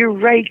 Harrison? You're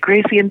right,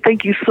 Gracie, and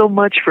thank you so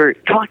much for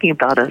talking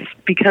about us,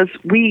 because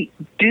we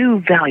do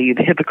value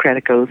the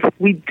Hippocratic Oath.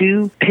 We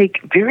do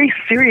take very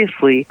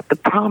seriously the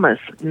promise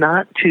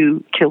not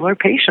to kill our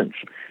patients,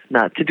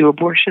 not to do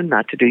abortion,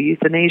 not to do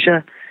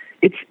euthanasia.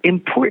 It's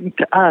important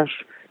to us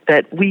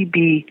that we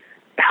be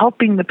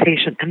helping the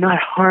patient and not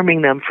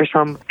harming them for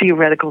some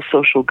theoretical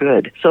social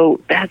good.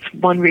 So that's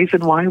one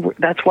reason why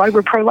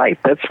we're pro-life.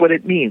 That's what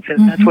it means.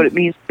 And that's what it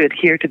means to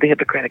adhere to the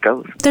Hippocratic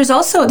Oath. There's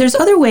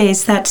other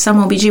ways that some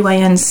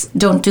OBGYNs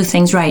don't do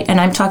things right. And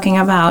I'm talking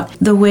about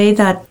the way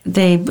that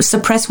they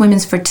suppress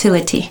women's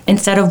fertility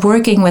instead of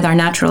working with our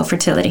natural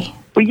fertility.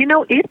 Well, you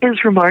know, it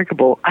is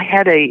remarkable. I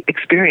had a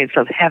experience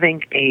of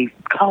having a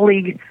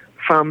colleague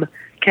from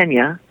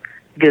Kenya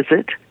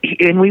visit,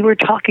 and we were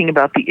talking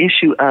about the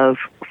issue of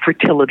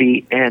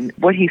fertility. And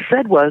what he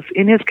said was,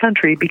 in his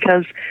country,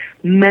 because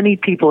many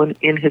people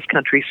in his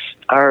country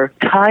are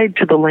tied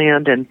to the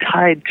land and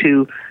tied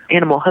to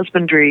animal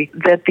husbandry,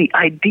 that the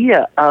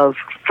idea of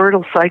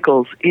fertile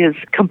cycles is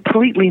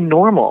completely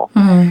normal.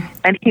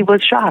 And he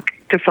was shocked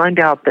to find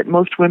out that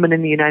most women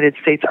in the United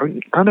States are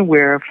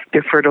unaware of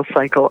their fertile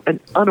cycle and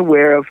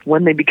unaware of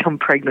when they become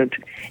pregnant.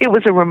 It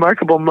was a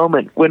remarkable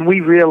moment when we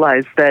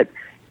realized that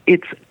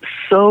it's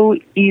so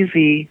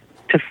easy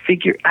to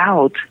figure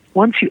out.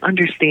 Once you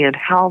understand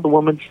how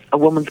a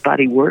woman's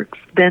body works,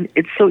 then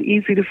it's so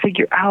easy to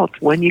figure out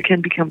when you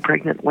can become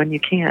pregnant, when you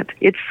can't.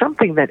 It's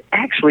something that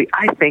actually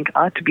I think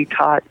ought to be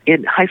taught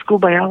in high school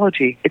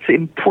biology. It's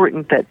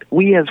important that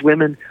we as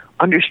women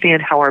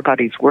understand how our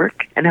bodies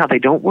work and how they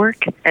don't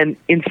work, and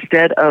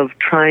instead of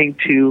trying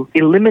to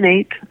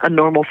eliminate a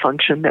normal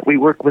function, that we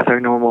work with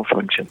our normal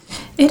function.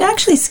 It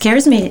actually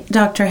scares me,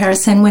 Dr.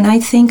 Harrison, when I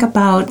think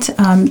about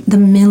the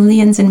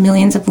millions and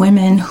millions of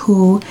women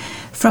who,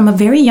 from a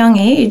very young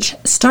age,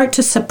 start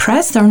to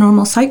suppress their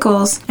normal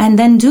cycles and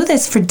then do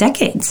this for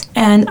decades.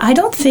 And I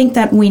don't think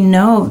that we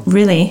know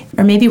really,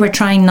 or maybe we're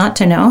trying not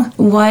to know,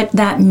 what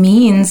that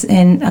means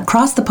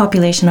across the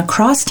population,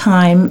 across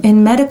time,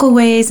 in medical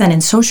ways and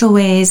in social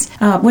ways.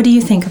 What do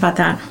you think about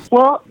that?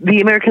 Well, the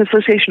American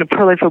Association of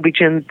Pro-Life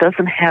OB-GYN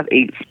doesn't have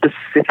a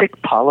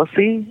specific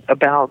policy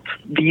about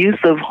the use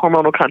of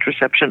hormonal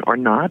contraception or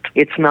not.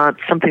 It's not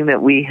something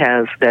that we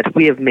have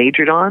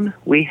majored on.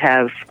 We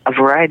have a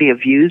variety of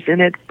views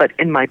in it, but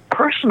in my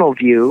personal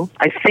view,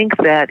 I think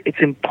that it's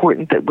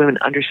important that women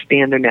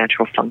understand their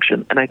natural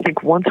function. And I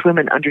think once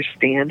women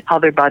understand how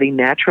their body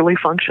naturally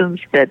functions,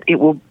 that it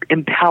will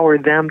empower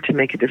them to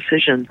make a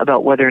decision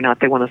about whether or not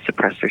they want to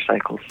suppress their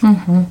cycles.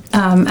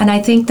 And I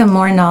think the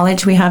more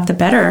knowledge we have, the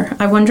better.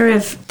 I wonder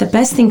if the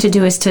best thing to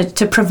do is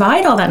to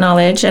provide all that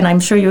knowledge, and I'm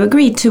sure you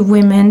agree, to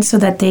women so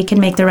that they can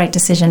make the right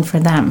decision for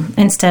them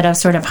instead of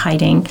sort of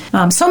hiding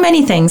so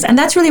many things. And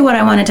that's really what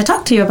I wanted to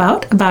talk to you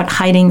about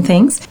hiding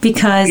things,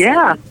 because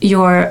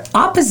your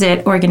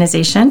opposite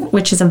organization,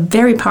 which is a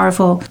very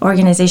powerful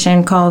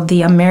organization called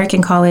the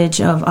American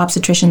College of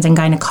Obstetricians and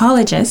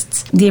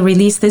Gynecologists, they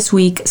released this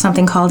week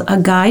something called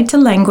A Guide to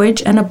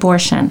Language and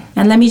Abortion.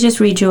 And let me just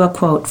read you a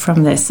quote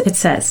from this. It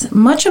says,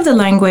 "Much of the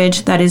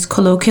language that is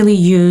colloquially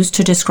used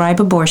to describe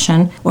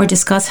abortion or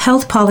discuss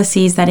health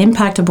policies that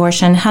impact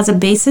abortion has a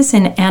basis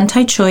in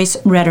anti-choice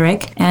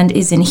rhetoric and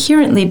is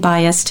inherently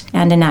biased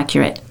and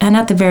inaccurate, and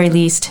at the very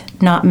least,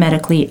 not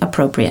medically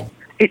appropriate."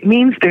 It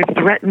means they're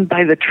threatened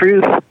by the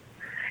truth.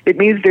 It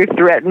means they're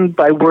threatened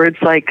by words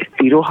like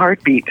fetal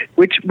heartbeat,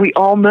 which we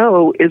all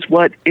know is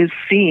what is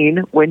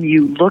seen when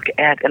you look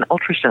at an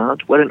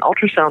ultrasound. What an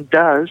ultrasound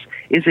does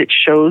is it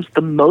shows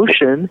the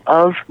motion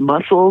of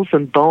muscles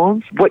and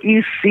bones. What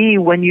you see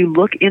when you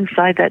look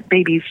inside that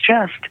baby's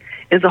chest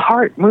is a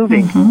heart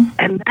moving.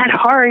 And that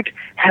heart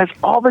has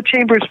all the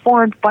chambers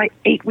formed by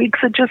 8 weeks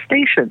of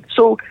gestation.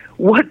 So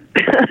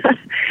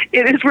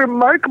it is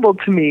remarkable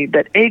to me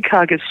that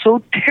ACOG is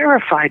so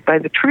terrified by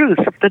the truth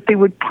that they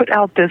would put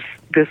out this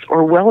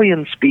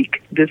Orwellian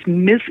speak, this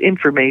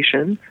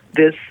misinformation,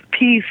 this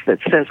piece that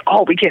says,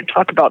 we can't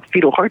talk about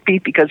fetal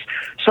heartbeat because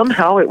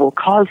somehow it will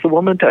cause the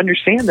woman to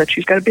understand that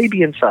she's got a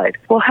baby inside.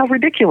 Well, how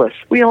ridiculous.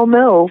 We all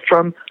know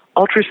from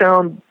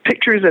ultrasound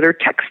pictures that are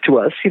text to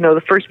us,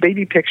 the first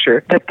baby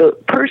picture, that the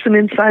person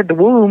inside the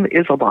womb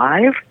is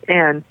alive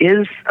and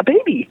is a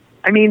baby.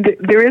 I mean,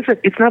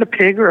 it's not a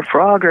pig or a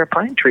frog or a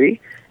pine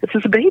tree. It's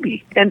just a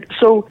baby. And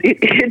so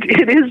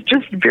it is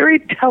just very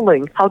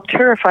telling how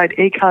terrified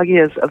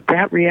ACOG is of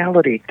that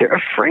reality. They're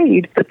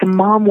afraid that the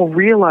mom will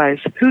realize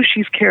who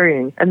she's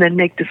carrying and then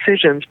make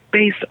decisions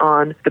based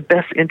on the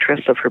best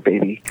interests of her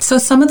baby. So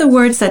some of the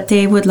words that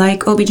they would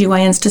like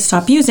OBGYNs to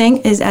stop using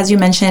is, as you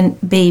mentioned,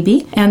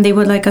 baby, and they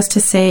would like us to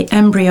say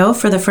embryo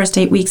for the first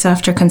 8 weeks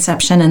after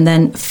conception, and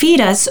then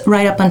fetus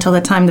right up until the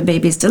time the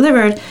baby's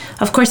delivered.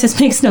 Of course, this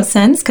makes no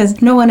sense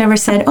because no one ever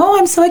said,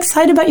 I'm so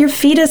excited about your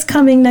fetus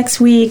coming next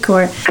week,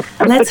 or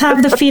let's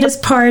have the fetus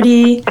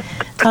party.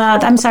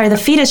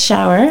 The fetus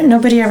shower.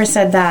 Nobody ever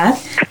said that.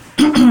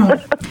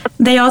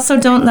 They also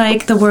don't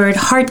like the word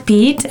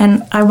heartbeat,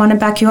 and I want to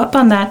back you up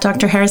on that,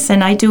 Dr.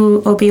 Harrison. I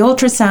do OB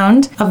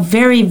ultrasound of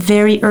very,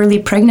 very early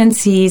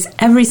pregnancies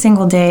every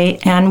single day,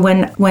 and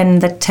when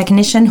the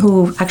technician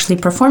who actually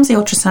performs the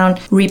ultrasound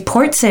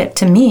reports it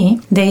to me,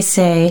 they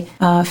say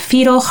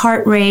fetal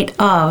heart rate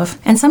of,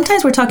 and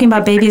sometimes we're talking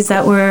about babies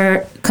that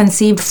were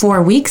conceived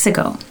 4 weeks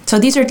ago. So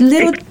these are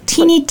little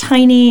teeny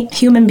tiny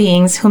human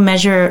beings who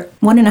measure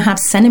 1.5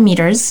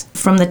 centimeters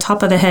from the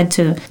top of the head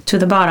to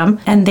the bottom,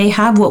 and they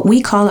have what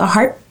we call a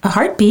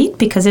heartbeat,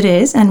 because it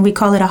is, and we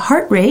call it a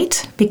heart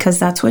rate because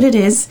that's what it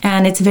is,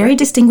 and it's very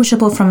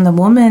distinguishable from the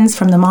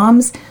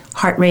mom's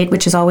heart rate,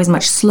 which is always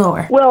much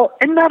slower. Well,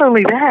 and not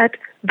only that,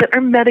 that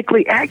are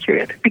medically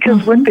accurate,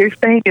 because what they're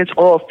saying is,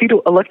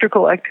 fetal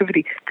electrical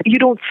activity. You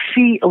don't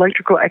see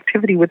electrical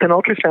activity with an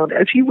ultrasound.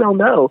 As you well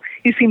know,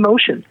 you see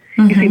motion.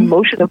 You see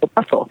motion of a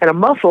muscle. And a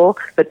muscle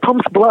that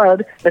pumps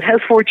blood, that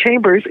has 4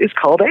 chambers, is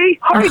called a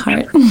heart.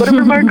 What a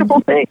remarkable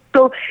thing.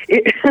 So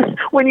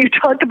when you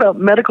talk about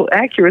medical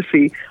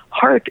accuracy,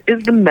 heart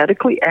is the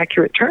medically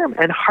accurate term,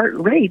 and heart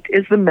rate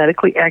is the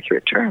medically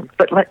accurate term.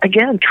 But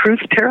again, truth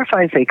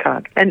terrifies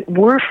ACOG, and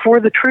we're for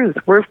the truth.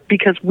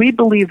 Because we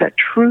believe that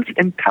truth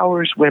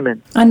empowers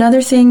women.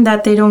 Another thing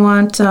that they don't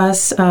want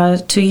us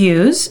to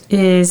use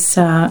is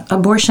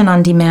abortion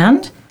on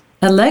demand,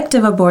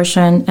 elective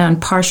abortion,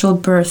 and partial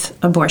birth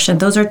abortion.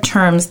 Those are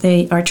terms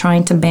they are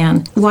trying to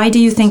ban. Why do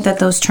you think that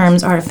those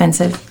terms are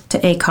offensive to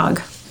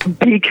ACOG?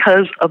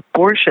 Because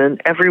abortion,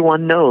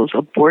 everyone knows,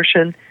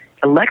 abortion,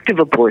 elective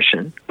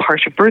abortion,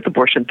 partial birth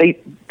abortion,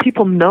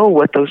 people know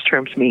what those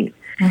terms mean.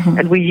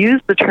 And we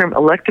use the term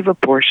elective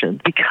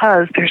abortion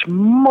because there's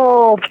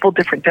multiple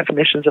different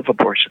definitions of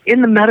abortion.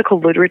 In the medical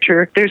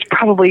literature, there's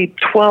probably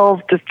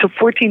 12 to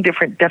 14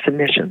 different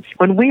definitions.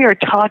 When we are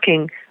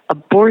talking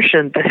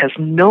abortion that has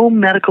no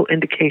medical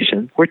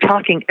indication, we're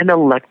talking an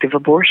elective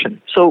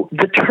abortion. So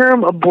the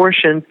term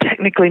abortion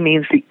technically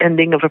means the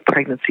ending of a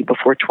pregnancy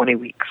before 20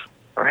 weeks.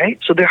 Right?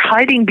 So they're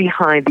hiding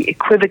behind the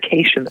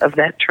equivocation of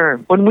that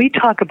term. When we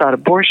talk about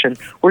abortion,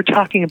 we're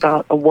talking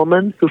about a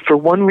woman who, for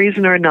one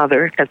reason or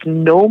another, has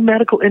no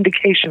medical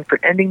indication for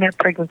ending that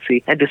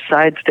pregnancy and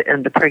decides to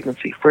end the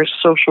pregnancy for a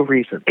social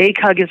reason.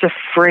 ACOG is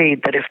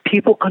afraid that if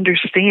people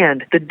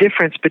understand the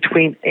difference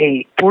between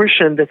an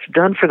abortion that's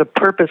done for the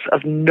purpose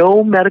of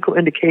no medical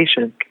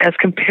indication as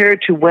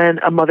compared to when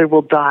a mother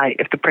will die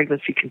if the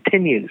pregnancy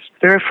continues,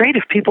 they're afraid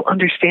if people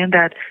understand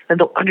that, and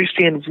they'll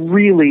understand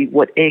really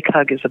what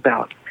ACOG is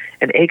about.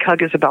 And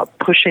ACOG is about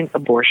pushing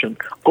abortion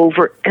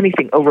over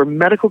anything, over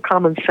medical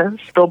common sense.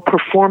 They'll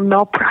perform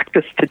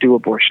malpractice to do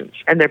abortions.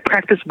 And their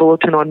practice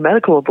bulletin on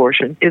medical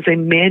abortion is a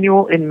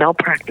manual in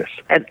malpractice.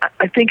 And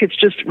I think it's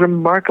just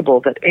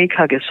remarkable that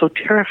ACOG is so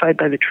terrified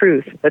by the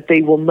truth that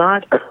they will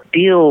not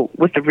deal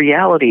with the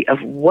reality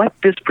of what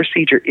this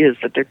procedure is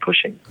that they're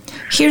pushing.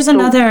 Here's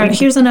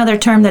another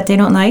term that they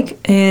don't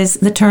like, is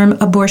the term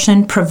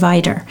abortion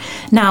provider.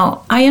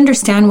 Now, I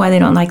understand why they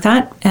don't like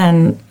that,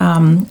 and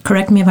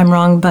correct me if I'm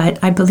wrong, but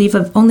I believe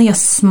only a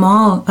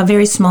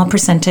very small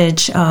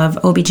percentage of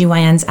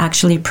OBGYNs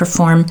actually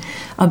perform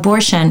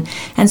abortion.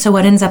 And so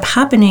what ends up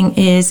happening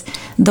is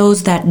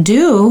those that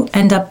do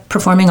end up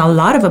performing a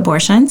lot of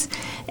abortions,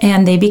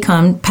 and they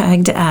become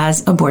pegged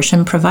as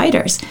abortion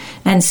providers.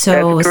 And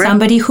so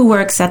somebody who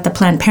works at the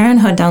Planned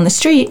Parenthood down the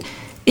street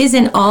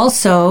isn't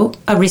also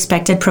a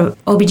respected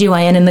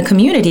OBGYN in the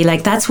community.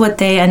 Like, that's what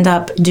they end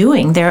up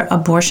doing. They're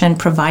abortion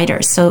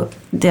providers. So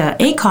the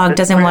ACOG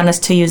doesn't want us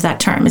to use that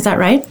term. Is that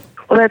right?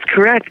 Well, that's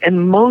correct.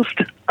 And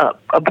most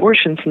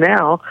abortions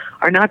now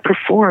are not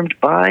performed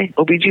by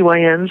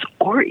OBGYNs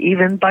or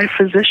even by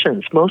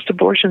physicians. Most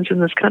abortions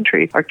in this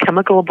country are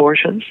chemical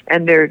abortions,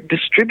 and they're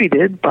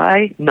distributed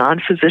by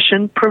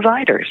non-physician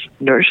providers,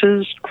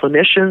 nurses,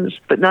 clinicians,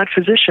 but not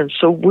physicians.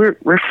 So we're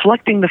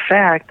reflecting the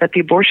fact that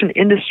the abortion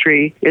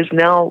industry is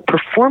now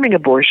performing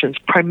abortions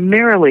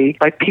primarily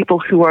by people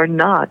who are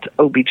not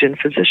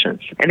OB-GYN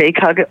physicians. And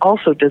ACOG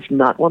also does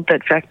not want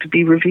that fact to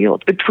be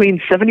revealed.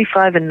 Between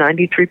 75 and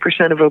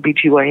 93% of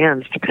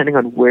OBGYNs, depending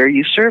on where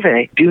you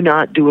survey, do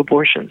not do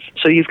abortions.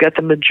 So you've got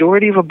the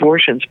majority of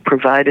abortions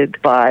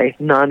provided by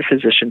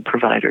non-physician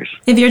providers.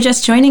 If you're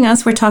just joining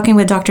us, we're talking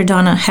with Dr.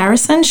 Donna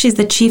Harrison. She's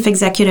the Chief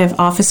Executive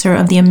Officer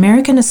of the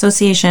American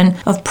Association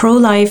of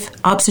Pro-Life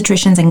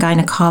Obstetricians and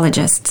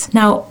Gynecologists.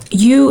 Now,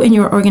 you and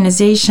your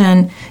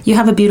organization, you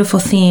have a beautiful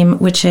theme,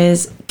 which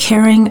is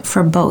caring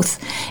for both.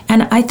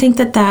 And I think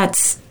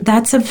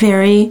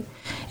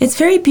it's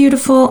very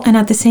beautiful, and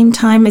at the same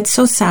time, it's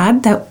so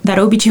sad that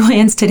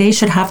OBGYNs today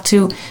should have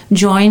to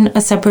join a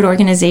separate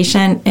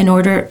organization in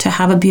order to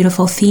have a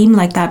beautiful theme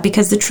like that.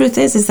 Because the truth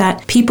is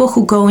that people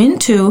who go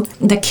into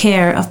the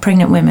care of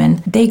pregnant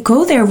women, they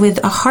go there with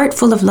a heart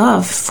full of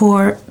love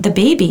for the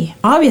baby,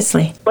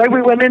 obviously. Why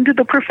we went into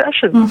the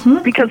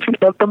profession, because we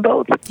love them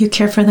both. You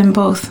care for them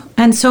both.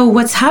 And so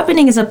what's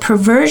happening is a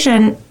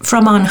perversion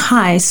from on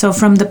high, so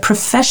from the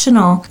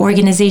professional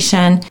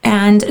organization.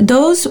 And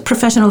those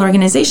professional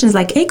organizations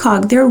like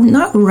ACOG, they're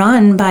not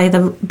run by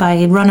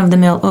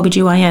run-of-the-mill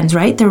OBGYNs,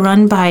 right? They're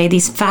run by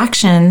these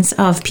factions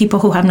of people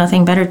who have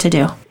nothing better to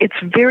do. It's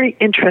very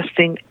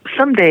interesting.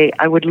 Someday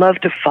I would love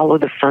to follow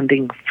the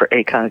funding for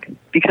ACOG,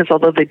 because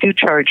although they do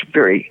charge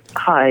very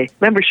high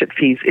membership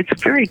fees,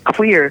 it's very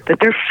clear that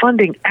their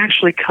funding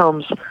actually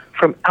comes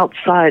from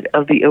outside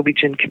of the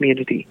OB-GYN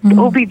community. Mm-hmm.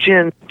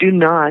 OB-GYN do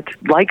not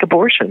like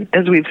abortion,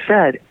 as we've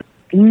said,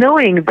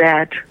 knowing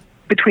that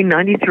between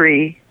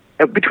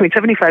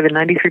 75 and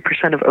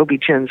 93% of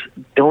OB-GYNs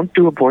don't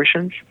do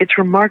abortions. It's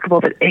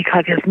remarkable that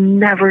ACOG has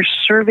never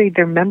surveyed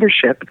their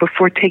membership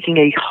before taking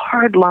a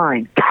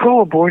hard-line,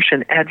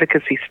 pro-abortion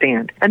advocacy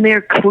stand. And they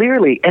are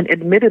clearly and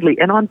admittedly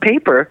and on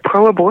paper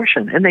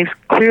pro-abortion. And they've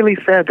clearly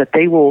said that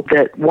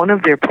that one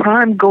of their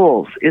prime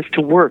goals is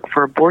to work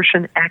for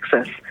abortion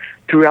access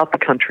throughout the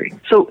country.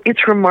 So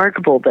it's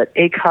remarkable that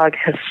ACOG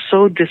has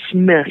so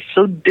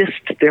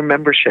dissed their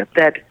membership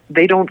that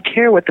they don't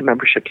care what the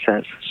membership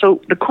says.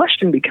 So the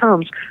question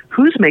becomes,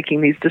 who's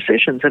making these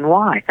decisions and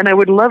why? And I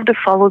would love to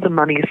follow the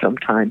money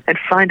sometime and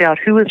find out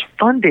who is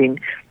funding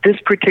this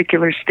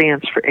particular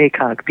stance for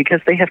ACOG,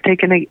 because they have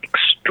taken an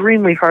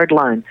extremely hard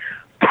line,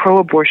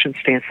 pro-abortion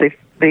stance.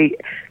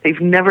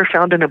 They've never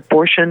found an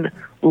abortion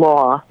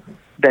law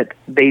that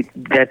they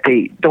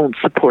don't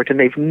support, and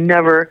they've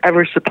never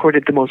ever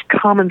supported the most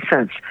common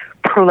sense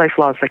pro-life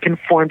laws like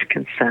informed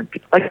consent,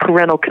 like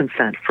parental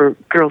consent for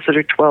girls that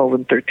are 12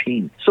 and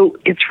 13. So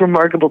it's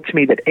remarkable to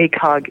me that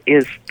ACOG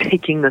is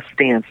taking the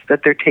stance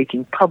that they're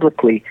taking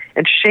publicly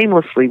and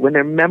shamelessly when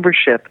their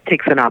membership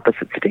takes an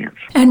opposite stance.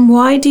 And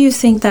why do you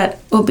think that?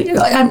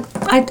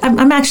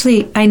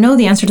 I know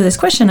the answer to this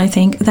question. I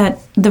think that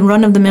the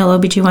run-of-the-mill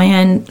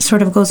OBGYN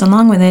sort of goes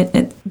along with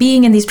it.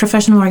 Being in these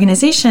professional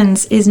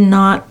organizations is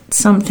not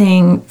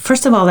something,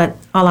 first of all, that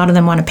a lot of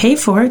them want to pay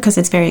for because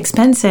it's very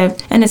expensive,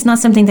 and it's not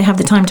something they have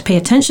the time to pay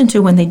attention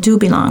to when they do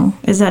belong.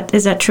 Is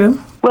that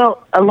true?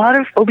 Well, a lot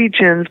of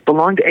OB-GYNs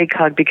belong to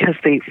ACOG because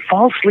they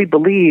falsely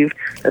believe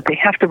that they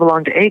have to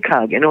belong to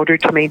ACOG in order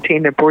to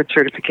maintain their board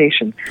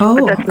certification.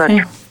 But that's not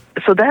true.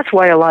 So that's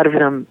why a lot of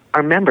them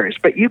are members.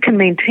 But you can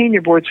maintain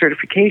your board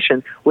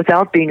certification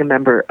without being a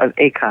member of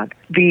ACOG.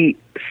 The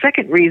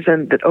second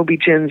reason that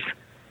OB-GYNs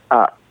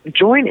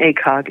join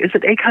ACOG is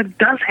that ACOG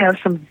does have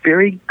some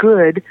very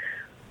good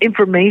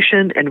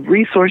information and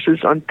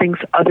resources on things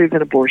other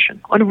than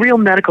abortion, on real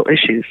medical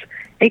issues.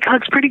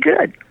 ACOG's pretty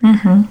good.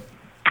 Mm-hmm.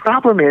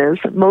 Problem is,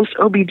 most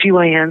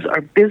OBGYNs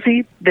are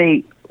busy.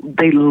 They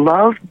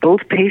love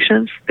both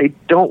patients. They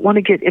don't want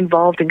to get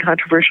involved in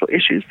controversial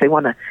issues. They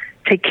want to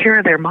take care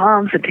of their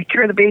moms and take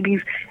care of the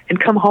babies and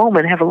come home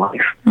and have a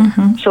life.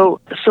 Mm-hmm. So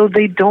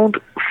they don't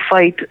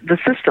fight the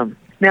system.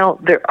 Now,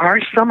 there are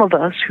some of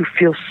us who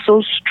feel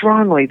so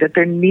strongly that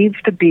there needs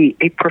to be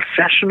a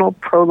professional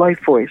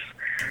pro-life voice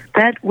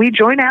that we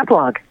join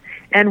APLOG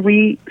and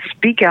we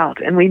speak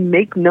out and we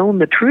make known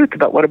the truth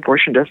about what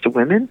abortion does to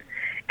women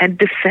and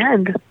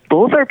defend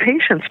both our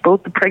patients,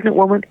 both the pregnant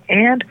woman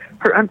and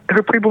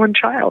her preborn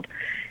child.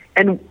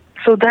 And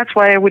so that's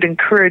why I would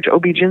encourage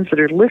OB-GYNs that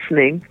are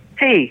listening,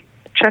 hey,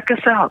 check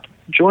us out,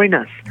 join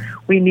us.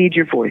 We need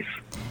your voice.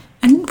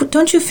 And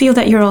don't you feel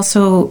that you're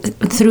also,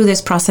 through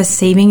this process,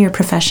 saving your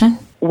profession?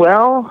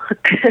 Well,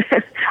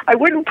 I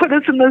wouldn't put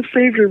us in the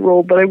savior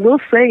role, but I will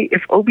say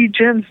if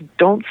OB-GYNs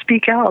don't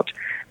speak out,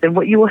 then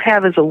what you will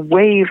have is a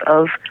wave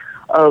of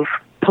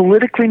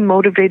politically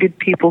motivated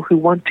people who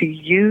want to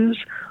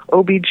use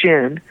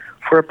OB-GYN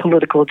for a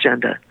political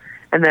agenda.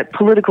 And that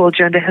political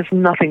agenda has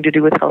nothing to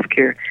do with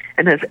healthcare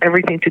and has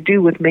everything to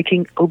do with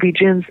making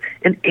OB-GYNs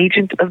an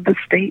agent of the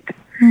state.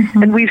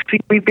 Mm-hmm. And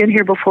we've been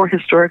here before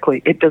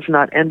historically. It does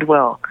not end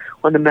well.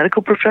 When the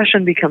medical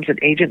profession becomes an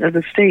agent of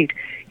the state,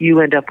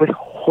 you end up with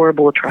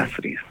horrible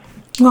atrocities.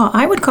 Well,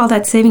 I would call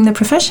that saving the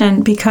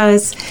profession,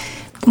 because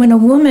when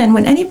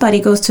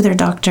anybody goes to their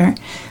doctor,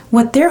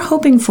 what they're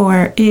hoping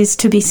for is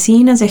to be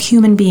seen as a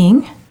human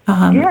being,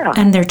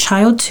 and their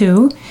child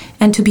too,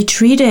 and to be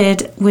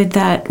treated with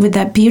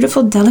that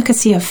beautiful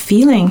delicacy of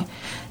feeling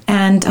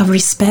and of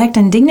respect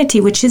and dignity,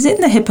 which is in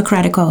the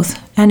Hippocratic Oath,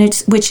 and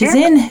which is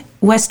in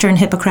Western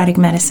Hippocratic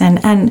medicine.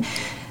 And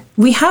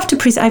we have to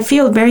I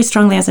feel very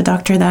strongly as a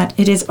doctor that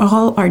it is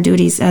all our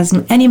duties as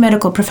any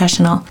medical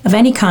professional of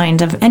any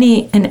kind,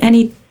 in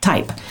any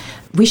type.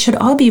 We should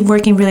all be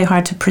working really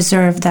hard to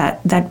preserve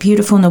that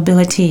beautiful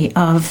nobility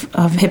of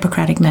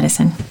Hippocratic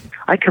medicine.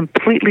 I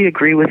completely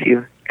agree with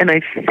you. And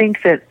I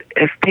think that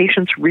if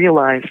patients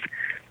realized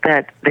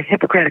that the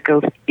Hippocratic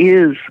Oath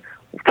is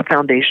the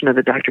foundation of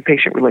the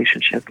doctor-patient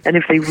relationship, and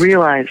if they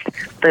realized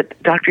that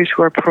doctors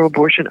who are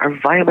pro-abortion are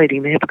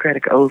violating the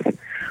Hippocratic Oath,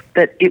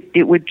 that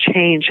it would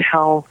change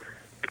how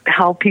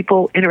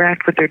people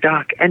interact with their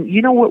doc. And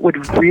you know what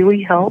would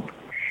really help?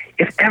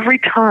 If every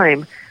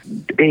time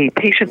a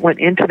patient went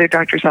into their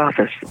doctor's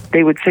office,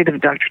 they would say to the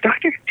doctor,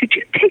 "Doctor, did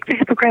you take the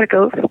Hippocratic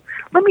Oath?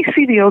 Let me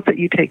see the oath that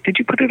you take. Did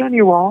you put it on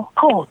your wall?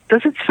 Oh,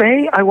 does it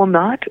say I will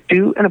not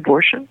do an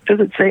abortion? Does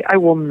it say I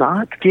will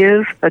not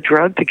give a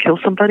drug to kill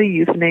somebody,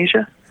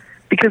 euthanasia?"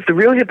 Because the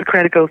real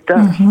Hippocratic Oath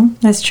does. Mm-hmm.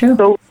 That's true.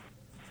 So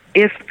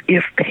if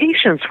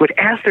patients would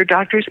ask their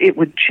doctors, it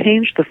would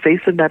change the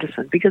face of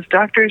medicine, because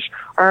doctors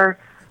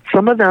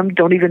some of them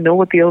don't even know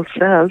what the oath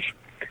says.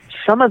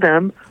 Some of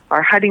them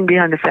are hiding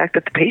behind the fact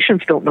that the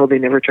patients don't know they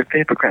never took the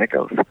Hippocratic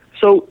Oath.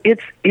 So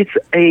it's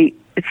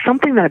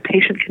something that a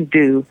patient can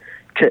do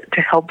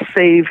to help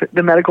save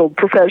the medical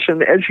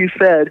profession, as you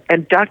said.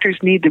 And doctors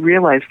need to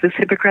realize this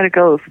Hippocratic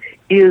Oath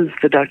is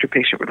the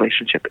doctor-patient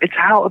relationship. It's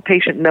how a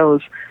patient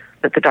knows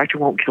that the doctor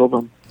won't kill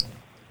them.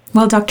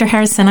 Well, Dr.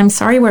 Harrison, I'm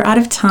sorry we're out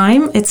of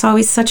time. It's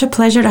always such a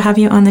pleasure to have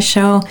you on the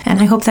show, and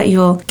I hope that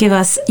you'll give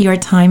us your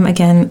time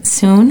again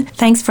soon.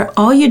 Thanks for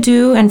all you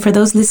do, and for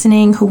those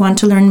listening who want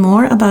to learn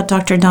more about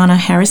Dr. Donna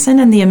Harrison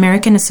and the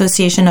American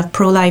Association of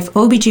Pro-Life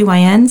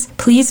OBGYNs,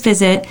 please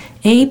visit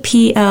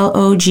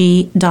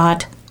aplog.org.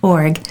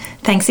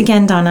 Thanks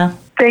again, Donna.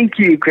 Thank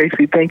you,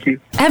 Gracie. Thank you.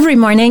 Every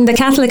morning, the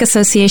Catholic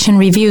Association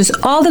reviews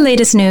all the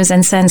latest news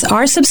and sends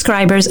our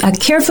subscribers a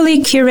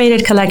carefully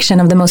curated collection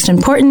of the most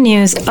important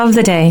news of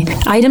the day.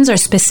 Items are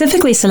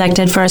specifically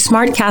selected for a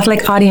smart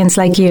Catholic audience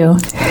like you.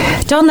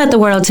 Don't let the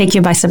world take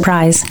you by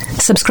surprise.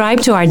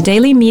 Subscribe to our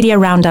daily media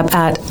roundup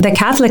at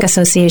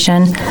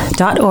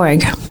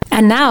thecatholicAssociation.org.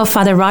 And now,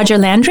 Father Roger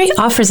Landry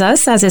offers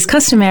us, as is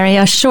customary,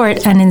 a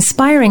short and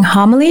inspiring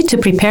homily to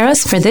prepare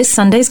us for this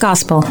Sunday's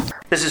Gospel.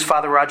 This is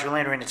Father Roger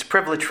Landry, and it's a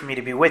privilege for me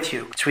to be with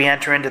you as we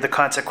enter into the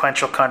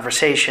consequential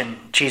conversation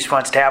Jesus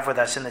wants to have with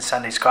us in this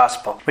Sunday's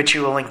Gospel, which he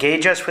will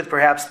engage us with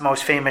perhaps the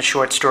most famous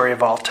short story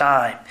of all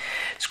time.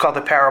 It's called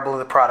the Parable of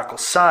the Prodigal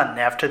Son,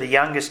 after the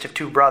youngest of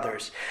two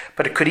brothers,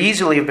 but it could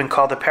easily have been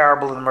called the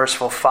Parable of the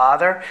Merciful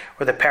Father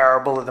or the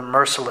Parable of the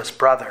Merciless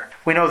Brother.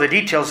 We know the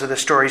details of the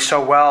story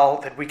so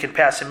well that we can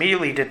pass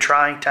immediately to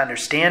trying to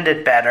understand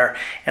it better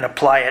and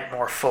apply it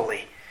more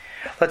fully.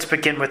 Let's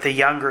begin with the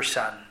younger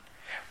son.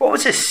 What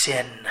was his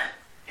sin?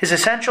 His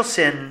essential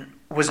sin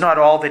was not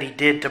all that he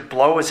did to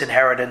blow his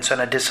inheritance on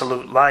a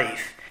dissolute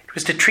life. It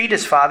was to treat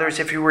his father as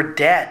if he were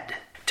dead.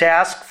 To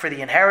ask for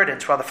the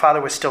inheritance while the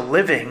father was still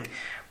living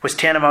was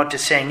tantamount to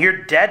saying, "You're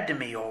dead to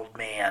me, old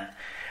man.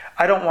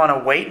 I don't want to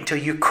wait until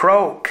you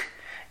croak.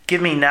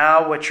 Give me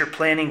now what you're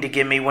planning to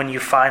give me when you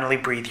finally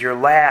breathe your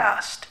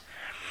last."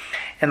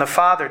 And the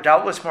father,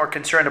 doubtless more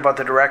concerned about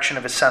the direction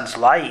of his son's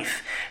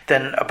life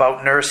than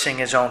about nursing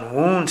his own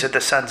wounds at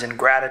the son's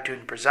ingratitude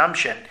and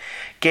presumption,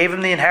 gave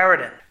him the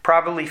inheritance,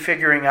 probably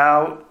figuring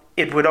out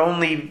it would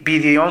only be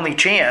the only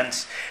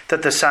chance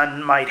that the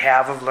son might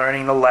have of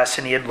learning the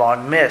lesson he had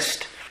long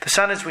missed. The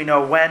son, as we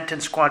know, went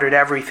and squandered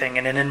everything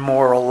in an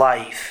immoral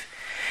life.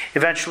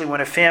 Eventually, when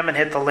a famine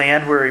hit the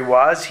land where he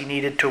was, he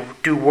needed to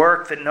do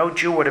work that no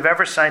Jew would have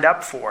ever signed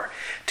up for,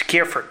 to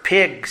care for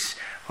pigs,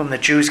 whom the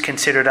Jews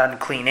considered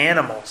unclean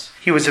animals.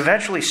 He was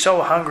eventually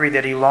so hungry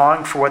that he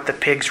longed for what the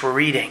pigs were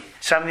eating,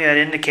 something that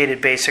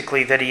indicated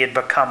basically that he had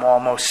become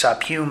almost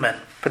subhuman.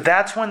 But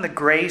that's when the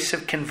grace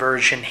of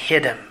conversion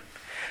hit him.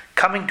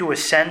 Coming to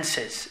his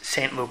senses,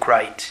 St. Luke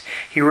writes,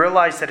 he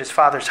realized that his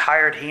father's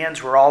hired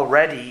hands were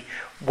already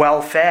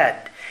well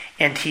fed,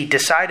 and he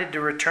decided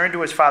to return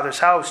to his father's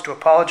house to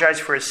apologize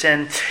for his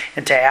sin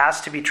and to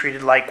ask to be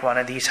treated like one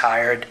of these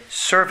hired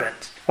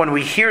servants. When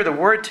we hear the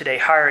word today,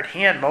 hired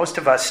hand, most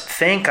of us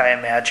think, I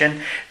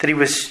imagine, that he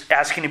was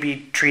asking to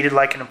be treated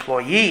like an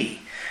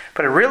employee,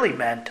 but it really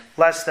meant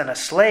less than a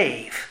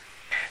slave.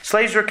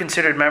 Slaves were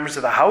considered members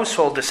of the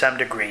household to some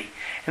degree,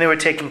 and they were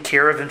taken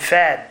care of and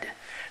fed.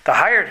 The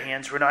hired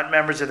hands were not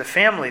members of the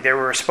family. They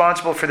were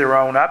responsible for their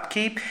own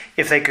upkeep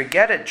if they could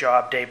get a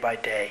job day by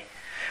day.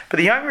 But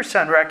the younger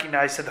son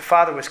recognized that the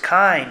father was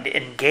kind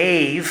and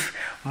gave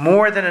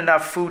more than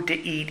enough food to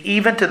eat,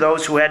 even to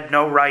those who had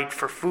no right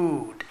for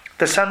food.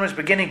 The son was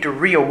beginning to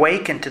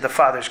reawaken to the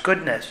father's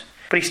goodness,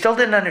 but he still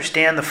didn't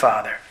understand the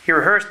father. He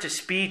rehearsed his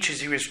speech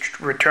as he was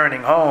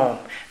returning home,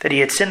 that he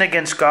had sinned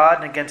against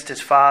God and against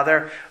his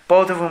father,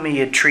 both of whom he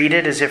had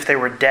treated as if they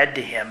were dead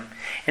to him,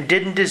 and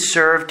didn't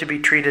deserve to be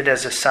treated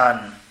as a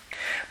son.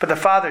 But the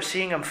father,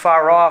 seeing him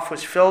far off,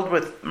 was filled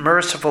with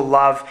merciful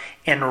love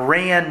and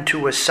ran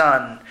to his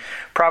son,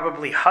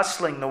 probably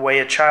hustling the way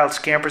a child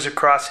scampers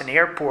across an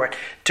airport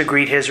to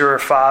greet his or her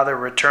father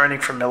returning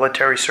from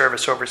military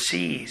service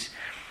overseas.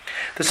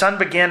 The son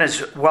began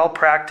his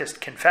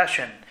well-practiced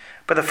confession,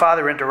 but the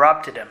father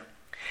interrupted him.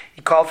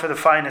 He called for the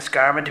finest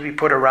garment to be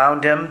put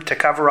around him to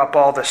cover up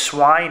all the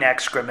swine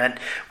excrement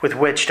with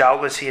which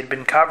doubtless he had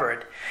been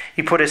covered.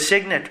 He put a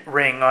signet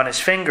ring on his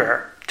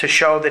finger to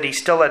show that he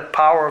still had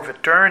power of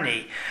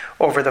attorney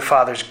over the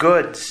father's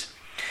goods.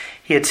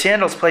 He had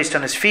sandals placed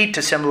on his feet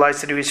to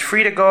symbolize that he was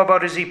free to go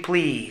about as he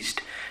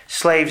pleased.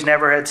 Slaves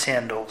never had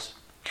sandals.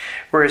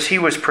 Whereas he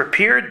was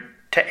prepared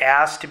to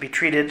ask to be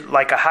treated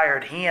like a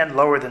hired hand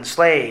lower than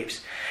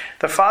slaves,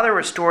 the father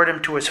restored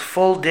him to his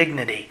full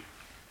dignity.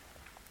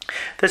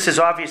 This is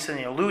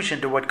obviously an allusion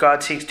to what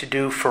God seeks to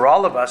do for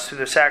all of us through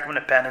the sacrament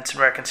of penance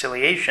and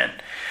reconciliation.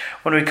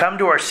 When we come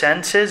to our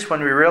senses,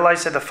 when we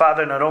realize that the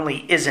Father not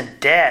only isn't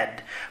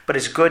dead, but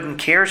is good and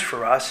cares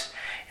for us,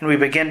 and we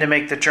begin to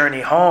make the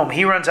journey home,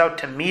 he runs out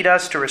to meet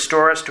us, to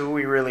restore us to who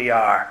we really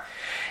are.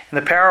 In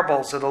the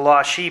parables of the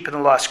lost sheep and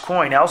the lost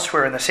coin,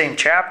 elsewhere in the same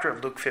chapter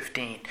of Luke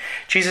 15,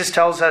 Jesus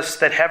tells us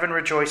that heaven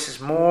rejoices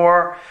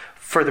more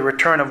for the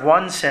return of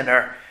one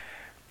sinner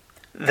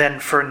than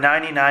for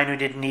 99 who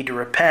didn't need to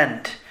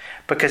repent,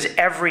 because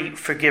every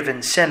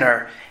forgiven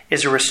sinner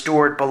is a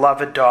restored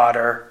beloved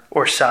daughter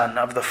or son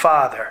of the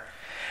Father.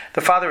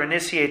 The Father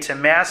initiates a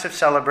massive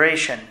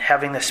celebration,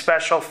 having the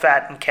special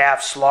fattened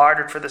calf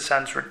slaughtered for the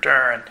Son's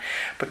return,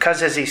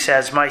 because, as he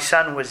says, my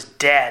son was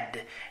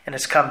dead and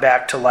has come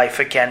back to life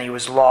again. He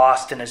was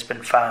lost and has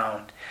been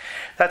found.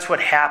 That's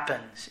what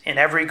happens in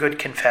every good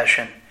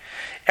confession.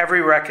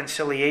 Every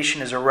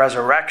reconciliation is a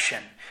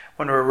resurrection,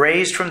 when we're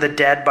raised from the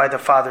dead by the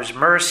Father's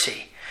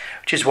mercy,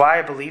 which is why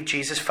I believe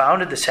Jesus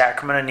founded the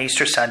sacrament on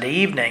Easter Sunday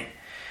evening.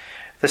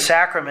 The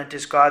sacrament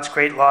is God's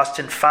great lost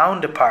and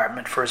found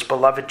department for his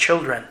beloved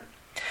children.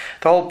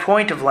 The whole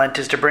point of Lent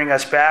is to bring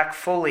us back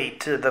fully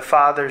to the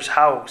Father's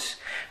house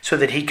so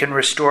that he can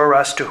restore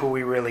us to who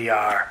we really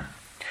are.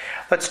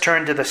 Let's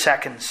turn to the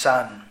second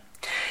son.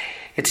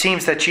 It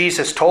seems that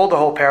Jesus told the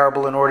whole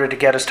parable in order to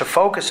get us to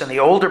focus on the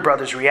older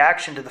brother's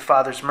reaction to the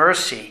Father's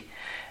mercy.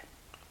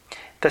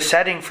 The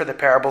setting for the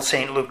parable,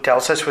 St. Luke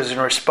tells us, was in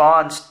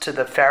response to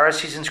the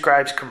Pharisees' and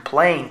scribes'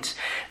 complaints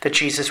that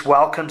Jesus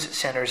welcomes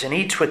sinners and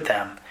eats with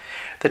them.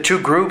 The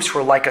two groups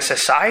were like a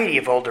society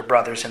of older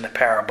brothers in the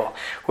parable,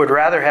 who would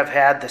rather have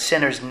had the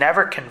sinners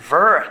never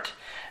convert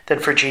than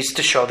for Jesus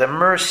to show them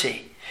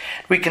mercy.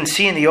 We can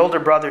see in the older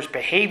brother's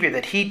behavior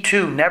that he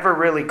too never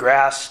really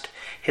grasped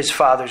his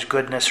father's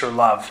goodness or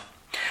love.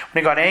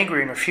 When he got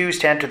angry and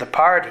refused to enter the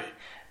party,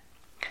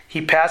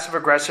 he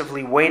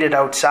passive-aggressively waited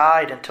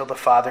outside until the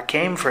father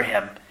came for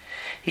him.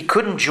 He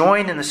couldn't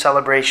join in the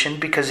celebration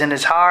because in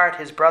his heart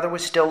his brother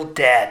was still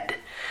dead.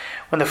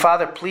 When the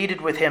father pleaded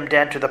with him to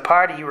enter the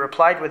party, he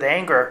replied with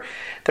anger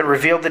that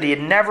revealed that he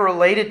had never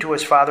related to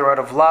his father out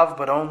of love,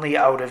 but only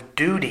out of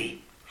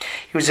duty.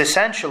 He was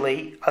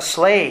essentially a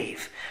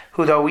slave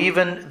who,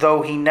 even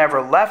though he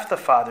never left the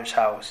father's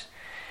house,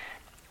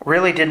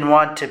 really didn't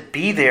want to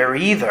be there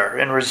either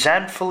and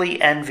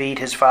resentfully envied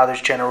his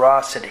father's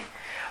generosity.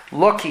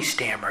 "Look," he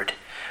stammered,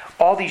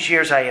 "all these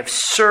years I have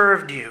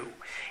served you,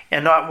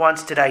 and not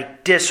once did I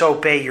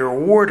disobey your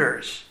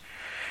orders."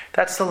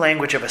 That's the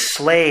language of a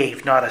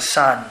slave, not a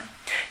son.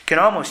 You can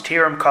almost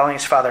hear him calling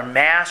his father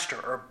master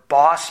or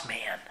boss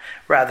man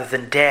rather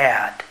than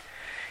dad.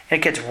 And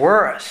it gets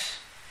worse.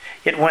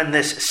 Yet when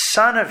this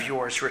son of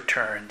yours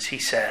returns, he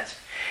says,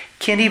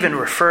 he can't even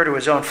refer to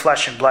his own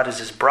flesh and blood as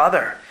his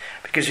brother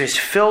because he's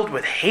filled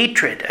with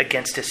hatred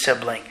against his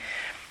sibling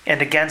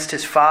and against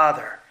his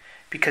father,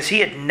 because he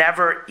had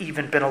never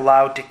even been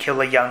allowed to kill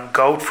a young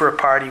goat for a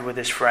party with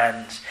his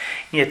friends,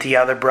 yet the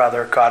other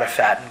brother got a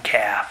fattened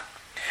calf.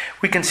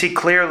 We can see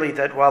clearly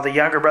that while the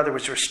younger brother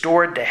was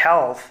restored to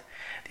health,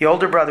 the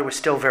older brother was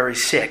still very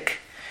sick.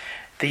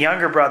 The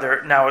younger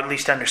brother now at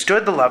least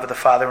understood the love of the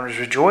father and was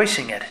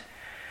rejoicing in it,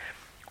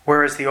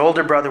 whereas the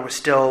older brother was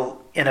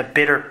still in a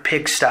bitter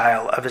pigsty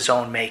of his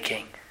own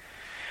making.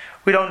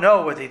 We don't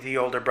know whether the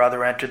older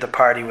brother entered the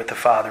party with the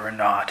father or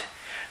not.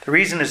 The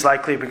reason is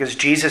likely because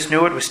Jesus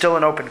knew it was still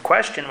an open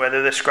question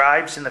whether the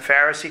scribes and the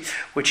Pharisees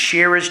would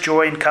share his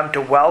joy and come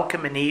to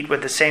welcome and eat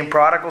with the same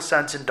prodigal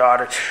sons and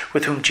daughters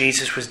with whom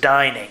Jesus was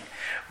dining,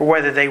 or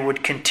whether they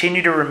would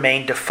continue to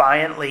remain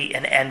defiantly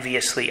and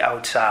enviously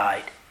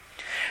outside.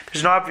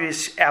 There's an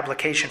obvious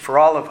application for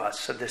all of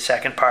us of the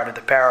second part of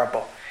the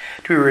parable.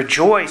 Do we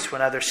rejoice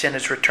when other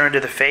sinners return to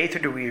the faith, or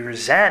do we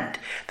resent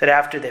that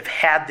after they've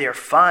had their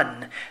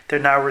fun, they're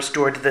now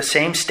restored to the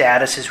same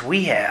status as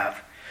we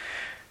have?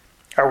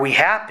 Are we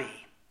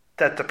happy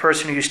that the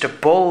person who used to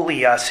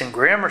bully us in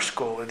grammar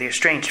school, or the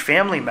estranged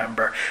family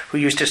member who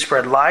used to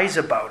spread lies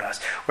about us,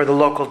 or the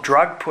local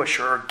drug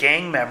pusher or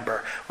gang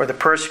member, or the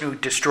person who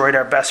destroyed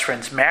our best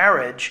friend's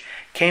marriage,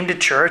 came to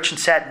church and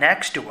sat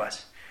next to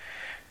us?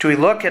 Do we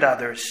look at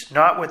others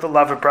not with the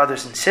love of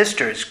brothers and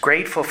sisters,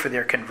 grateful for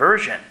their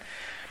conversion,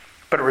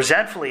 but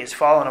resentfully as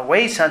fallen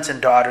away sons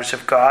and daughters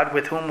of God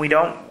with whom we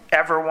don't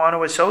ever want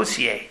to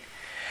associate?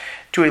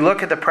 Do we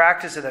look at the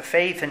practice of the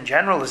faith in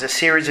general as a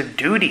series of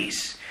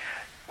duties,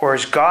 or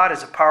as God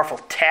as a powerful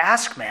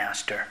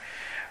taskmaster,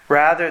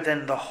 rather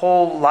than the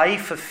whole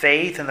life of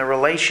faith and the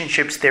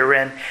relationships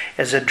therein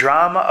as a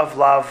drama of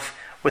love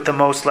with the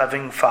most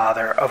loving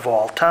Father of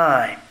all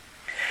time?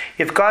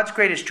 If God's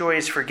greatest joy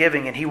is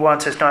forgiving, and he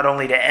wants us not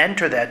only to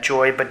enter that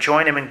joy, but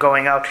join him in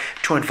going out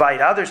to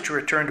invite others to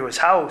return to his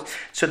house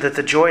so that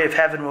the joy of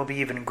heaven will be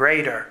even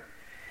greater,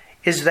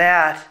 is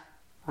that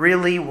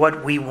really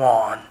what we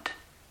want?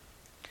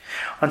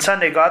 On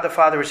Sunday, God the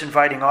Father is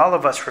inviting all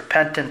of us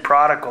repentant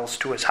prodigals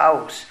to his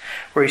house,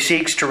 where he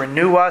seeks to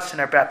renew us in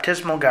our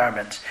baptismal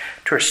garments,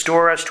 to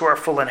restore us to our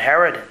full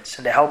inheritance,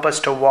 and to help us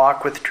to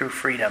walk with true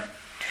freedom.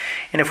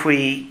 And if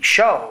we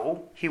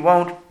show, he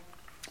won't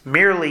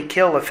merely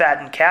kill a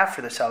fattened calf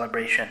for the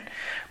celebration,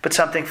 but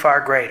something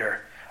far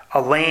greater,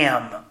 a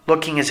lamb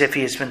looking as if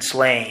he has been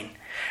slain,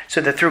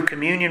 so that through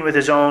communion with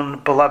his own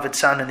beloved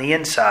Son in the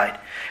inside,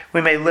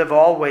 we may live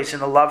always in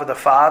the love of the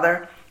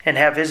Father and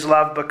have his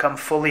love become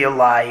fully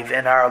alive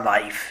in our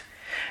life.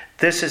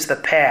 This is the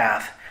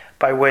path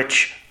by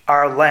which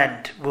our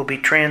Lent will be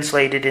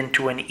translated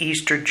into an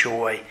Easter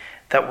joy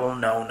that will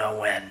know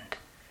no end.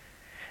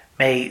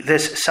 May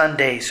this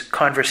Sunday's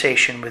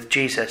conversation with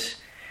Jesus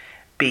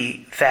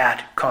be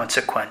that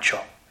consequential.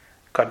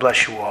 God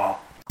bless you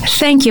all.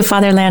 Thank you,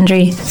 Father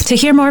Landry. To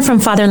hear more from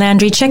Father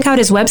Landry, check out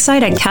his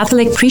website at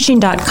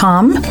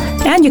catholicpreaching.com,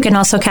 and you can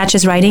also catch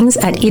his writings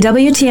at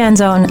EWTN's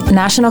own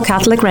National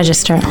Catholic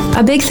Register.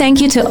 A big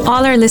thank you to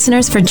all our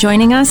listeners for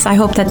joining us. I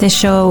hope that this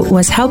show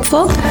was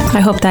helpful.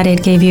 I hope that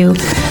it gave you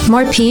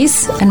more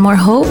peace and more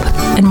hope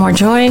and more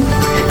joy,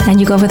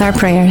 and you go with our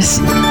prayers.